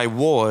 well, if I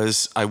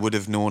was, I would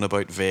have known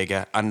about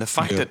Vega. And the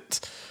fact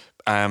that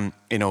a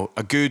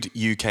good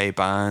UK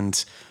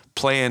band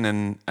playing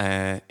and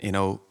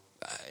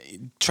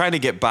trying to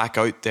get back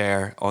out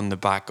there on the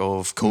back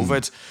of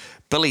COVID.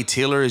 Billy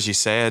Taylor, as you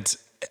said,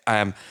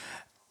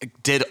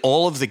 did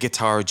all of the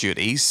guitar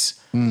duties.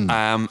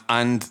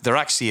 And they're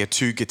actually a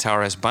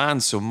 2-guitarist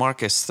band. So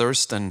Marcus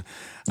Thurston,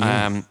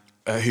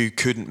 who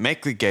couldn't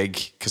make the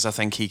gig because I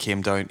think he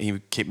came down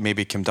with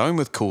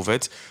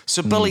COVID.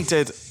 So Billy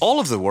did all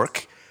of the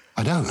work.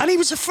 I know. And he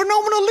was a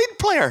phenomenal lead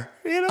player.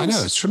 I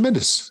know, it's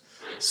tremendous.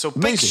 So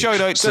big shout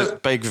out to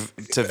Vega.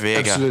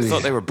 Absolutely. I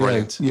thought they were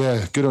brilliant.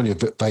 Yeah, good on you,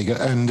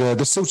 Vega. And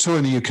they're still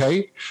touring the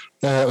UK.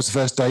 It was the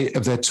first day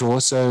of their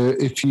tour. So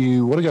if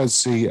you want to go and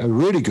see a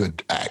really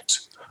good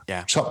act,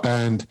 top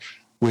band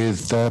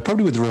with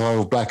probably with the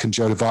Revival Black and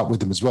Joe Levart with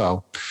them as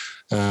well.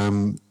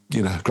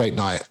 Great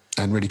night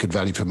and really good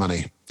value for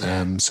money.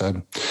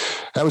 So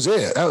that was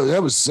it.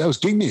 That was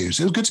gig news.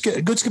 It was good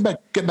to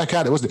get back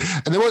out there, wasn't it?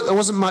 And there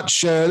wasn't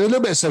much. A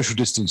little bit of social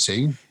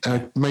distancing,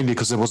 mainly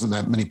because there wasn't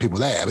that many people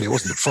there. But it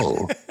wasn't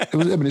full.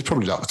 It's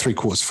probably like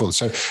 3/4 full.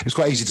 So it was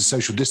quite easy to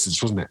social distance,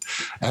 wasn't it?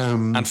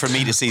 And for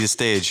me to see the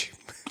stage.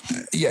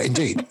 Yeah,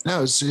 indeed.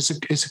 No, it's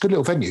a good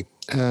little venue,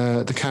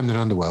 the Camden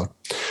Underworld.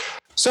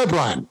 So,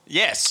 Brian.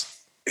 Yes.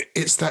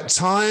 It's that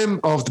time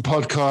of the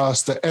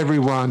podcast that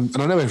everyone,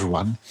 and I know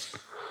everyone,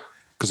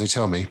 because they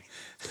tell me,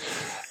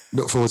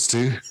 look forwards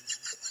to.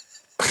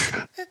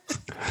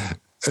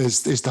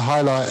 It's the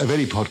highlight of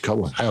any podcast.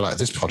 Well, highlight of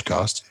this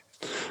podcast.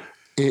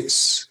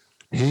 It's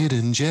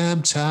Hidden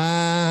Gem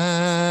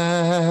time.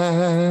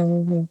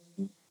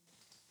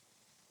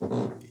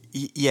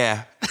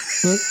 Yeah.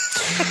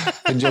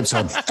 Hidden Gem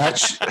time.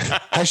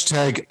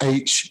 Hashtag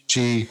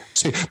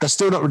HGT. That's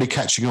still not really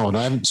catching on.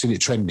 I haven't seen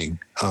it trending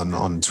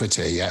on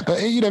Twitter yet,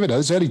 but you never know.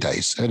 It's early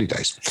days. So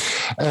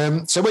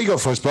what you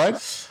got for us, Brian?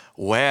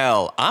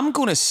 Well, I'm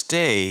going to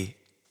stay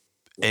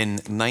in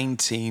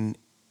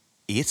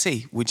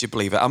 1980. Would you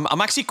believe it?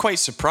 I'm actually quite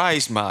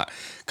surprised, Matt,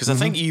 because I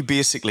think you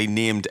basically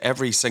named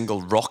every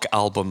single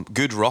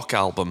good rock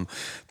album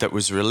that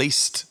was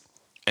released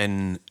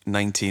in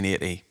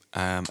 1980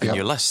 in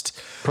your list.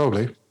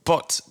 Probably.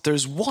 But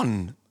there's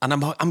one, and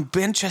I'm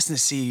be interested to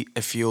see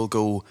if you'll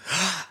go,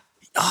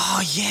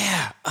 oh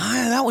yeah,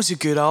 that was a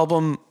good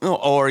album,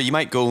 or you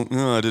might go,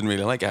 no, I didn't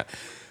really like it.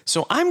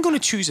 So I'm going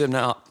to choose an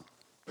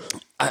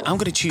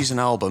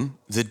album,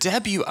 the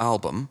debut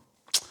album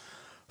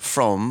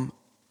from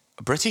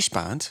a British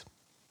band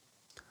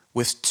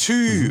with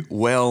two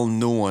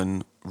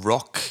well-known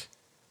rock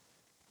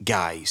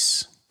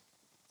guys,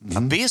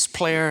 a bass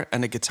player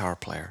and a guitar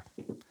player.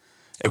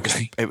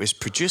 It was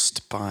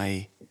produced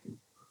by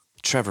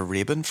Trevor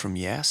Rabin from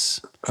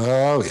Yes.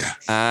 Oh, yeah.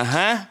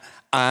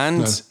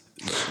 And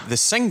the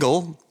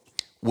single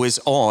was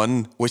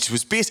on, which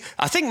was based...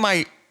 I think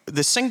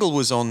the single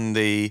was on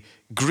the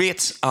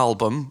great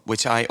album,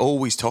 which I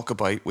always talk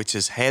about, which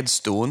is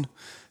Headstone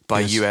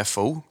by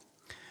UFO.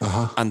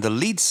 And the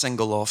lead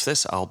single off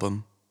this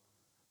album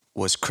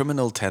was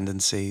Criminal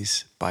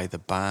Tendencies by the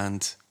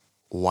band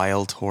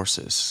Wild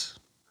Horses.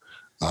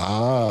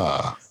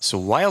 So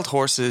Wild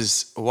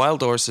Horses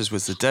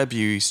was the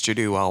debut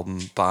studio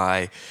album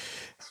by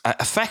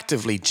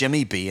effectively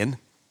Jimmy Bain,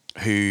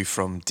 who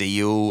from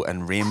Dio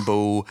and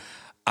Rainbow,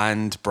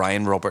 and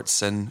Brian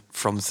Robertson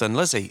from Thin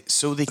Lizzy.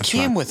 So they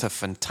came with a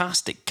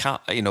fantastic,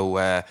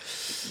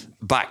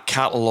 back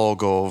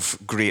catalogue of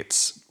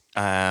great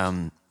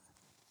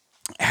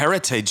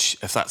heritage,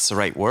 if that's the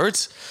right word.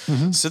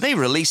 Mm-hmm. So they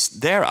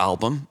released their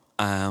album,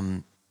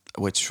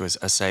 which was,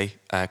 I say,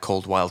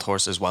 called Wild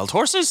Horses, Wild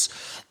Horses.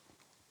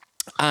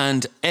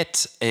 And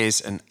it is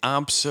an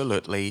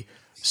absolutely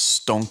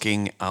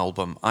stonking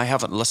album. I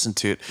haven't listened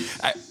to it.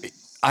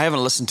 I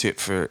haven't listened to it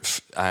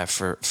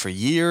for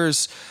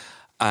years.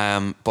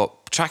 But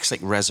tracks like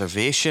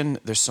Reservation,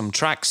 there's some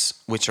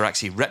tracks which are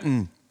actually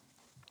written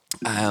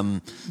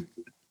around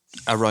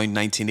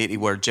 1980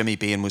 where Jimmy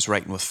Bain was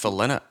writing with Phil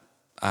Lynott.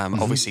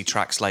 Obviously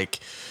tracks like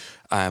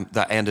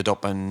that ended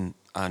up on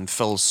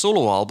Phil's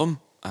solo album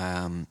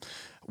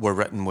were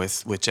written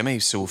with Jimmy.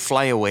 So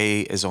Fly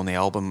Away is on the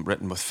album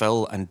written with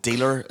Phil, and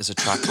Dealer is a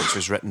track which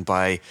was written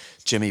by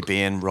Jimmy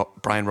Bain,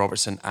 Brian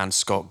Robertson and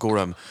Scott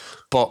Gorham.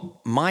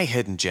 But my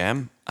hidden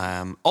gem,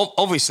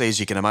 obviously,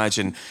 as you can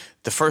imagine,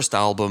 the first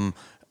album,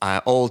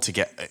 all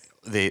together,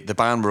 the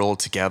band were all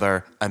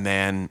together, and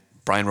then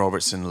Brian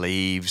Robertson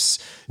leaves.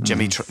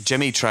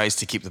 Jimmy tries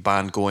to keep the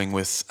band going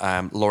with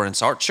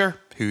Lawrence Archer,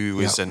 who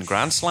was in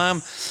Grand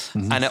Slam,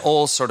 and it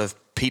all sort of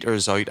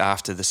peters out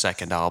after the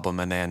second album,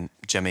 and then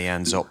Jimmy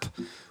ends up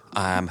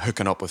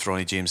hooking up with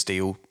Ronnie James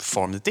Dio,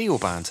 form the Dio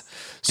band.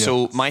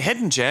 So my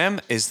hidden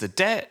gem is the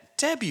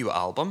debut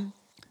album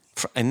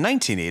in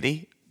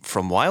 1980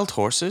 from Wild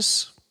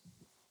Horses.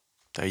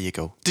 There you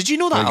go. Did you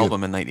know that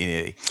album in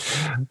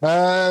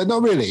 1980?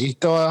 Not really.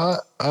 Though,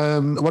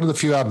 one of the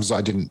few albums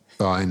I didn't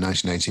buy in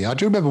 1980. I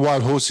do remember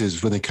Wild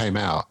Horses when they came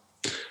out.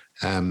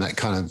 That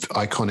kind of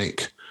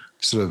iconic,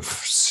 sort of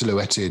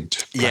silhouetted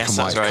black and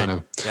white kind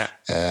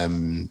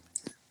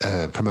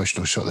of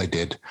promotional shot they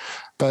did.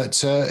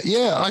 But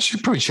I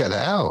should probably check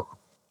that out.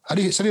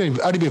 It's only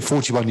been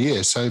 41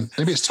 years, so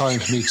maybe it's time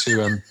for me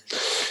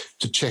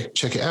to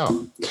check it out.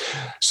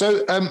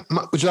 So,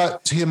 would you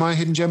like to hear my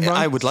hidden gem, Brian?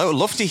 I would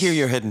love to hear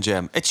your hidden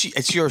gem.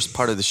 It's yours,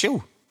 part of the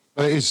show.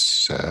 Well, it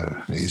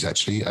is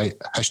actually a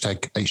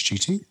hashtag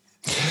HGT.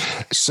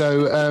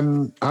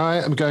 So I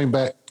am going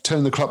back,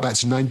 turn the clock back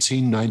to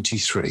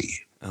 1993.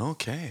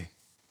 Okay.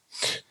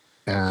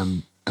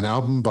 An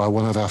album by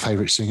one of our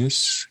favourite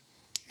singers,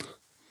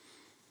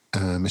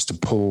 Mr.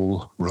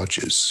 Paul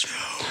Rodgers.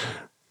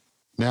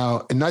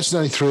 Now, in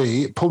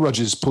 1993, Paul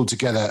Rodgers pulled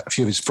together a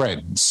few of his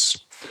friends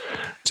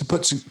to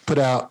put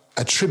out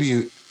a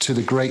tribute to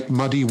the great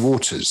Muddy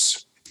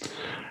Waters.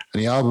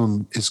 And the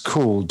album is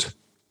called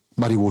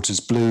Muddy Waters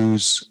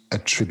Blues, a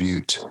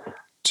tribute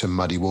to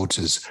Muddy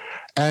Waters.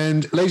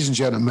 And ladies and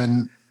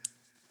gentlemen,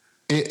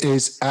 it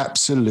is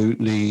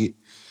absolutely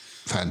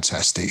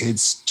fantastic.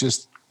 It's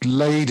just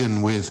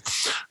laden with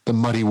the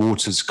Muddy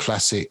Waters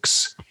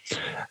classics.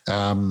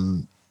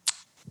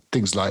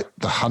 Things like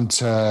The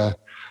Hunter,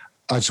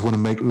 I Just Want to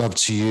Make Love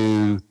to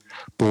You,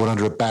 Born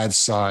Under a Bad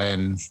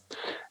Sign,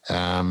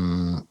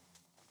 I'm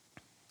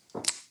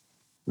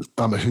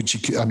your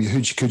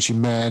Hoochie Coochie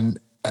Man.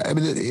 I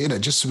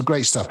mean, just some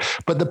great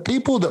stuff. But the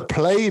people that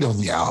played on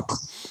the album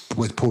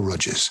with Paul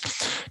Rodgers,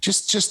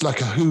 just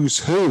like a who's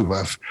who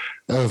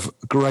of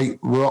great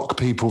rock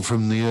people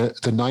from the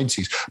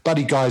 90s.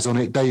 Buddy Guy's on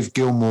it, Dave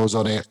Gilmour's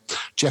on it,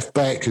 Jeff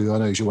Beck, who I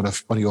know is one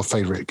of your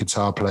favourite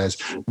guitar players,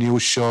 Neil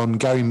Schon,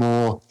 Gary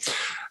Moore,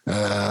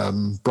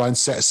 Brian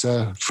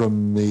Setzer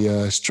from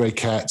the Stray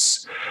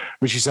Cats,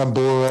 Richie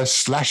Sambora,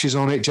 Slash is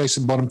on it,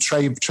 Jason Bonham,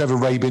 Trevor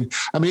Rabin.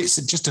 I mean, it's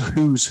just a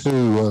who's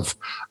who of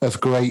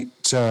great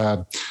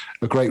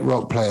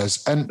rock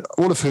players, and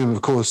all of whom,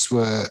 of course,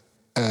 were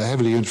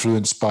heavily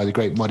influenced by the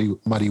great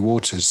Muddy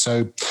Waters.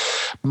 So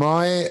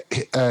my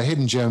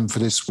hidden gem for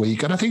this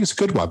week, and I think it's a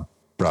good one,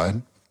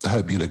 Brian, I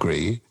hope you'll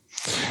agree,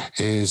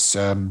 is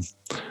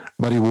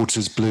Muddy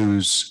Waters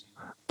Blues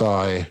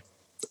by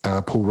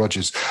Paul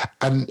Rodgers,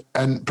 and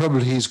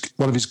probably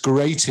one of his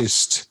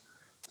greatest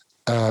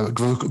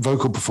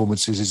vocal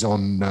performances is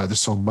on the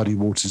song Muddy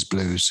Waters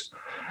Blues.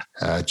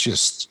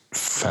 Just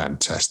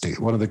fantastic.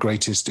 One of the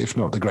greatest, if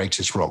not the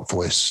greatest, rock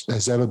voice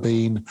there's ever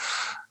been,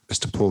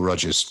 Mr. Paul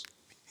Rodgers.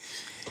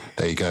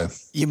 There you go.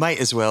 You might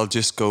as well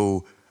just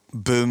go,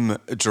 boom,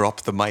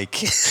 drop the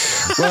mic.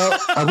 Well,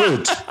 I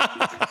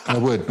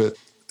would, but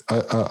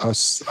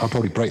I'll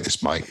probably break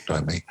this mic,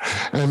 don't me?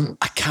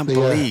 I can't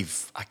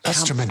believe.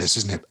 That's tremendous,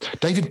 isn't it?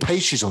 David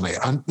Page is on it.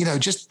 And, I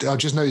just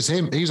noticed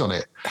him. He's on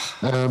it.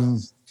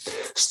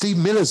 Steve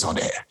Miller's on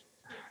it.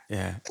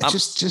 Yeah.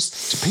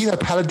 Just Pino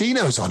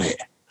Palladino's on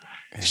it.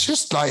 It's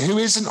just like, who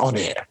isn't on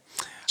it?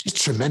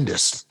 Just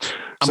tremendous.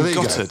 So I'm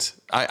gutted.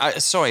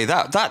 Sorry,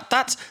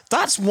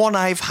 that's one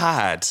I've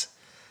had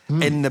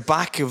in the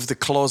back of the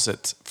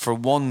closet for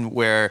one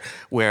where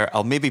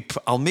I'll maybe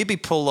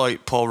pull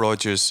out Paul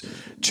Rodgers'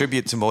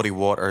 tribute to Muddy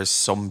Waters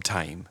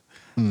sometime,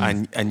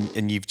 and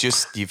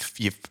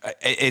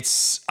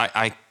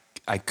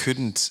I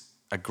couldn't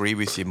agree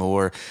with you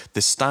more.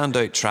 The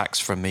standout tracks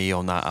for me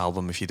on that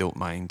album, if you don't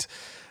mind,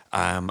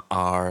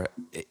 are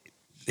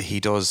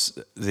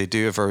they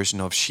do a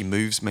version of She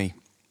Moves Me,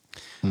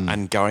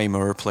 and Gary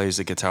Moore plays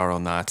the guitar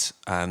on that.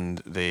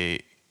 And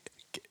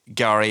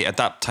Gary, at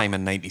that time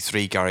in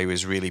 '93, Gary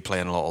was really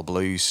playing a lot of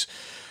blues,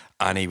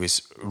 and he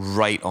was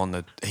right on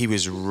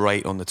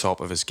the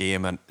top of his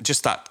game. And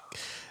just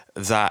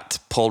that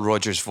Paul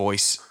Rodgers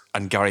voice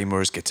and Gary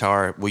Moore's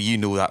guitar, well, you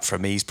know that for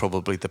me is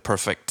probably the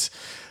perfect.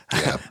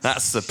 Yeah.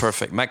 That's the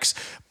perfect mix.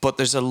 But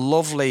there's a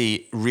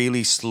lovely,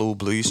 really slow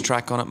blues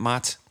track on it,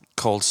 Matt,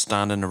 called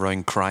Standing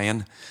Around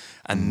Crying.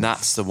 And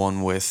that's the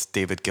one with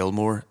David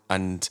Gilmour.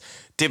 And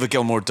David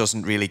Gilmour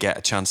doesn't really get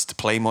a chance to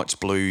play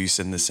much blues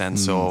in the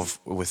sense of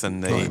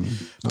within the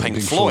Pink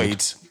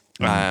Floyd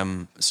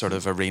sort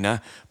of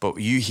arena. But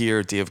you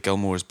hear Dave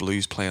Gilmour's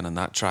blues playing on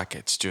that track,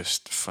 it's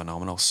just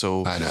phenomenal.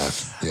 So I know.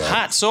 Yeah.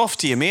 Hats off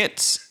to you,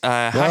 mate.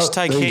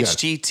 Hashtag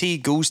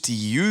HGT goes to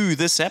you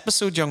this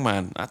episode, young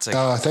man. That's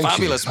a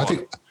fabulous one. I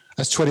think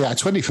that's 20 out of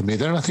 20 for me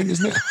then, I think,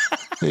 isn't it?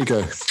 There you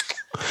go.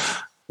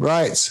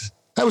 Right.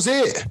 That was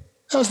it.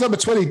 That was number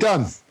 20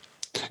 done.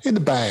 In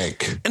the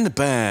bag. In the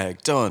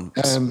bag. Done.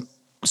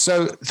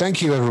 So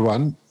thank you,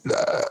 everyone.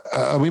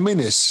 We mean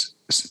this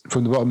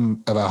from the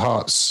bottom of our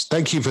hearts.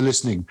 Thank you for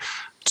listening.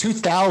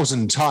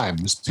 2,000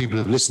 times people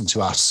have listened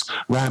to us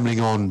rambling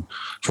on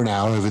for an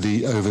hour over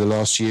the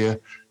last year.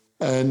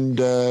 And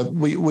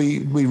we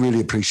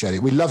really appreciate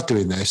it. We love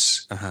doing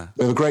this. Uh-huh.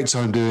 We have a great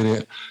time doing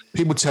it.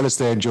 People tell us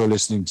they enjoy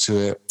listening to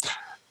it.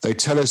 They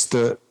tell us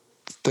that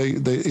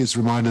it's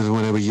reminded them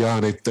when they were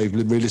young. They've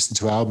re-listened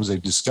to albums.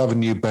 They've discovered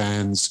new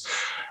bands.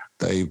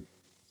 They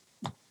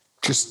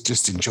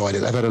just enjoyed it.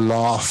 They've had a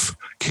laugh.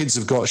 Kids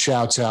have got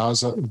shout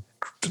outs.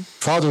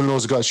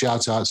 Father-in-laws have got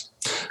shout outs.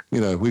 You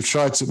know, we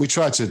try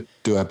to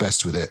do our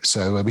best with it.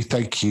 So we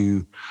thank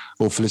you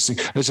all for listening.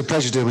 And it's a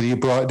pleasure doing it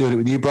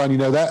with you, Brian. You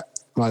know that,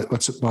 my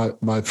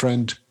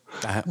friend,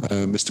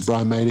 Mr.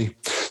 Brian Maley.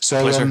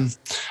 So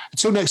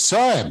until next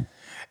time.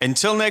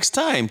 Until next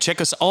time,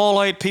 check us all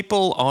out,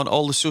 people, on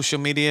all the social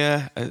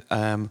media.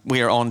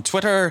 We are on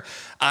Twitter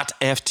at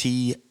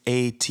FTATPod.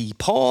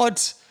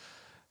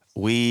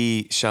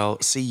 We shall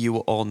see you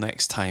all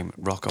next time.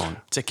 Rock on.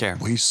 Take care.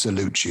 We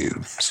salute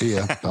you. See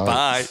ya. Bye.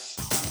 Bye.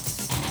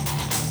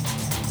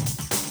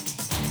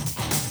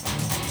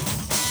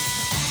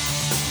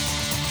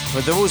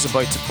 For those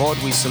about to pod,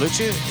 We Salute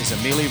You is a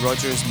Mealy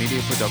Rogers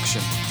media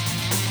production.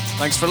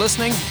 Thanks for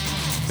listening.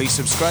 Please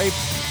subscribe.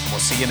 We'll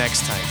see you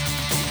next time.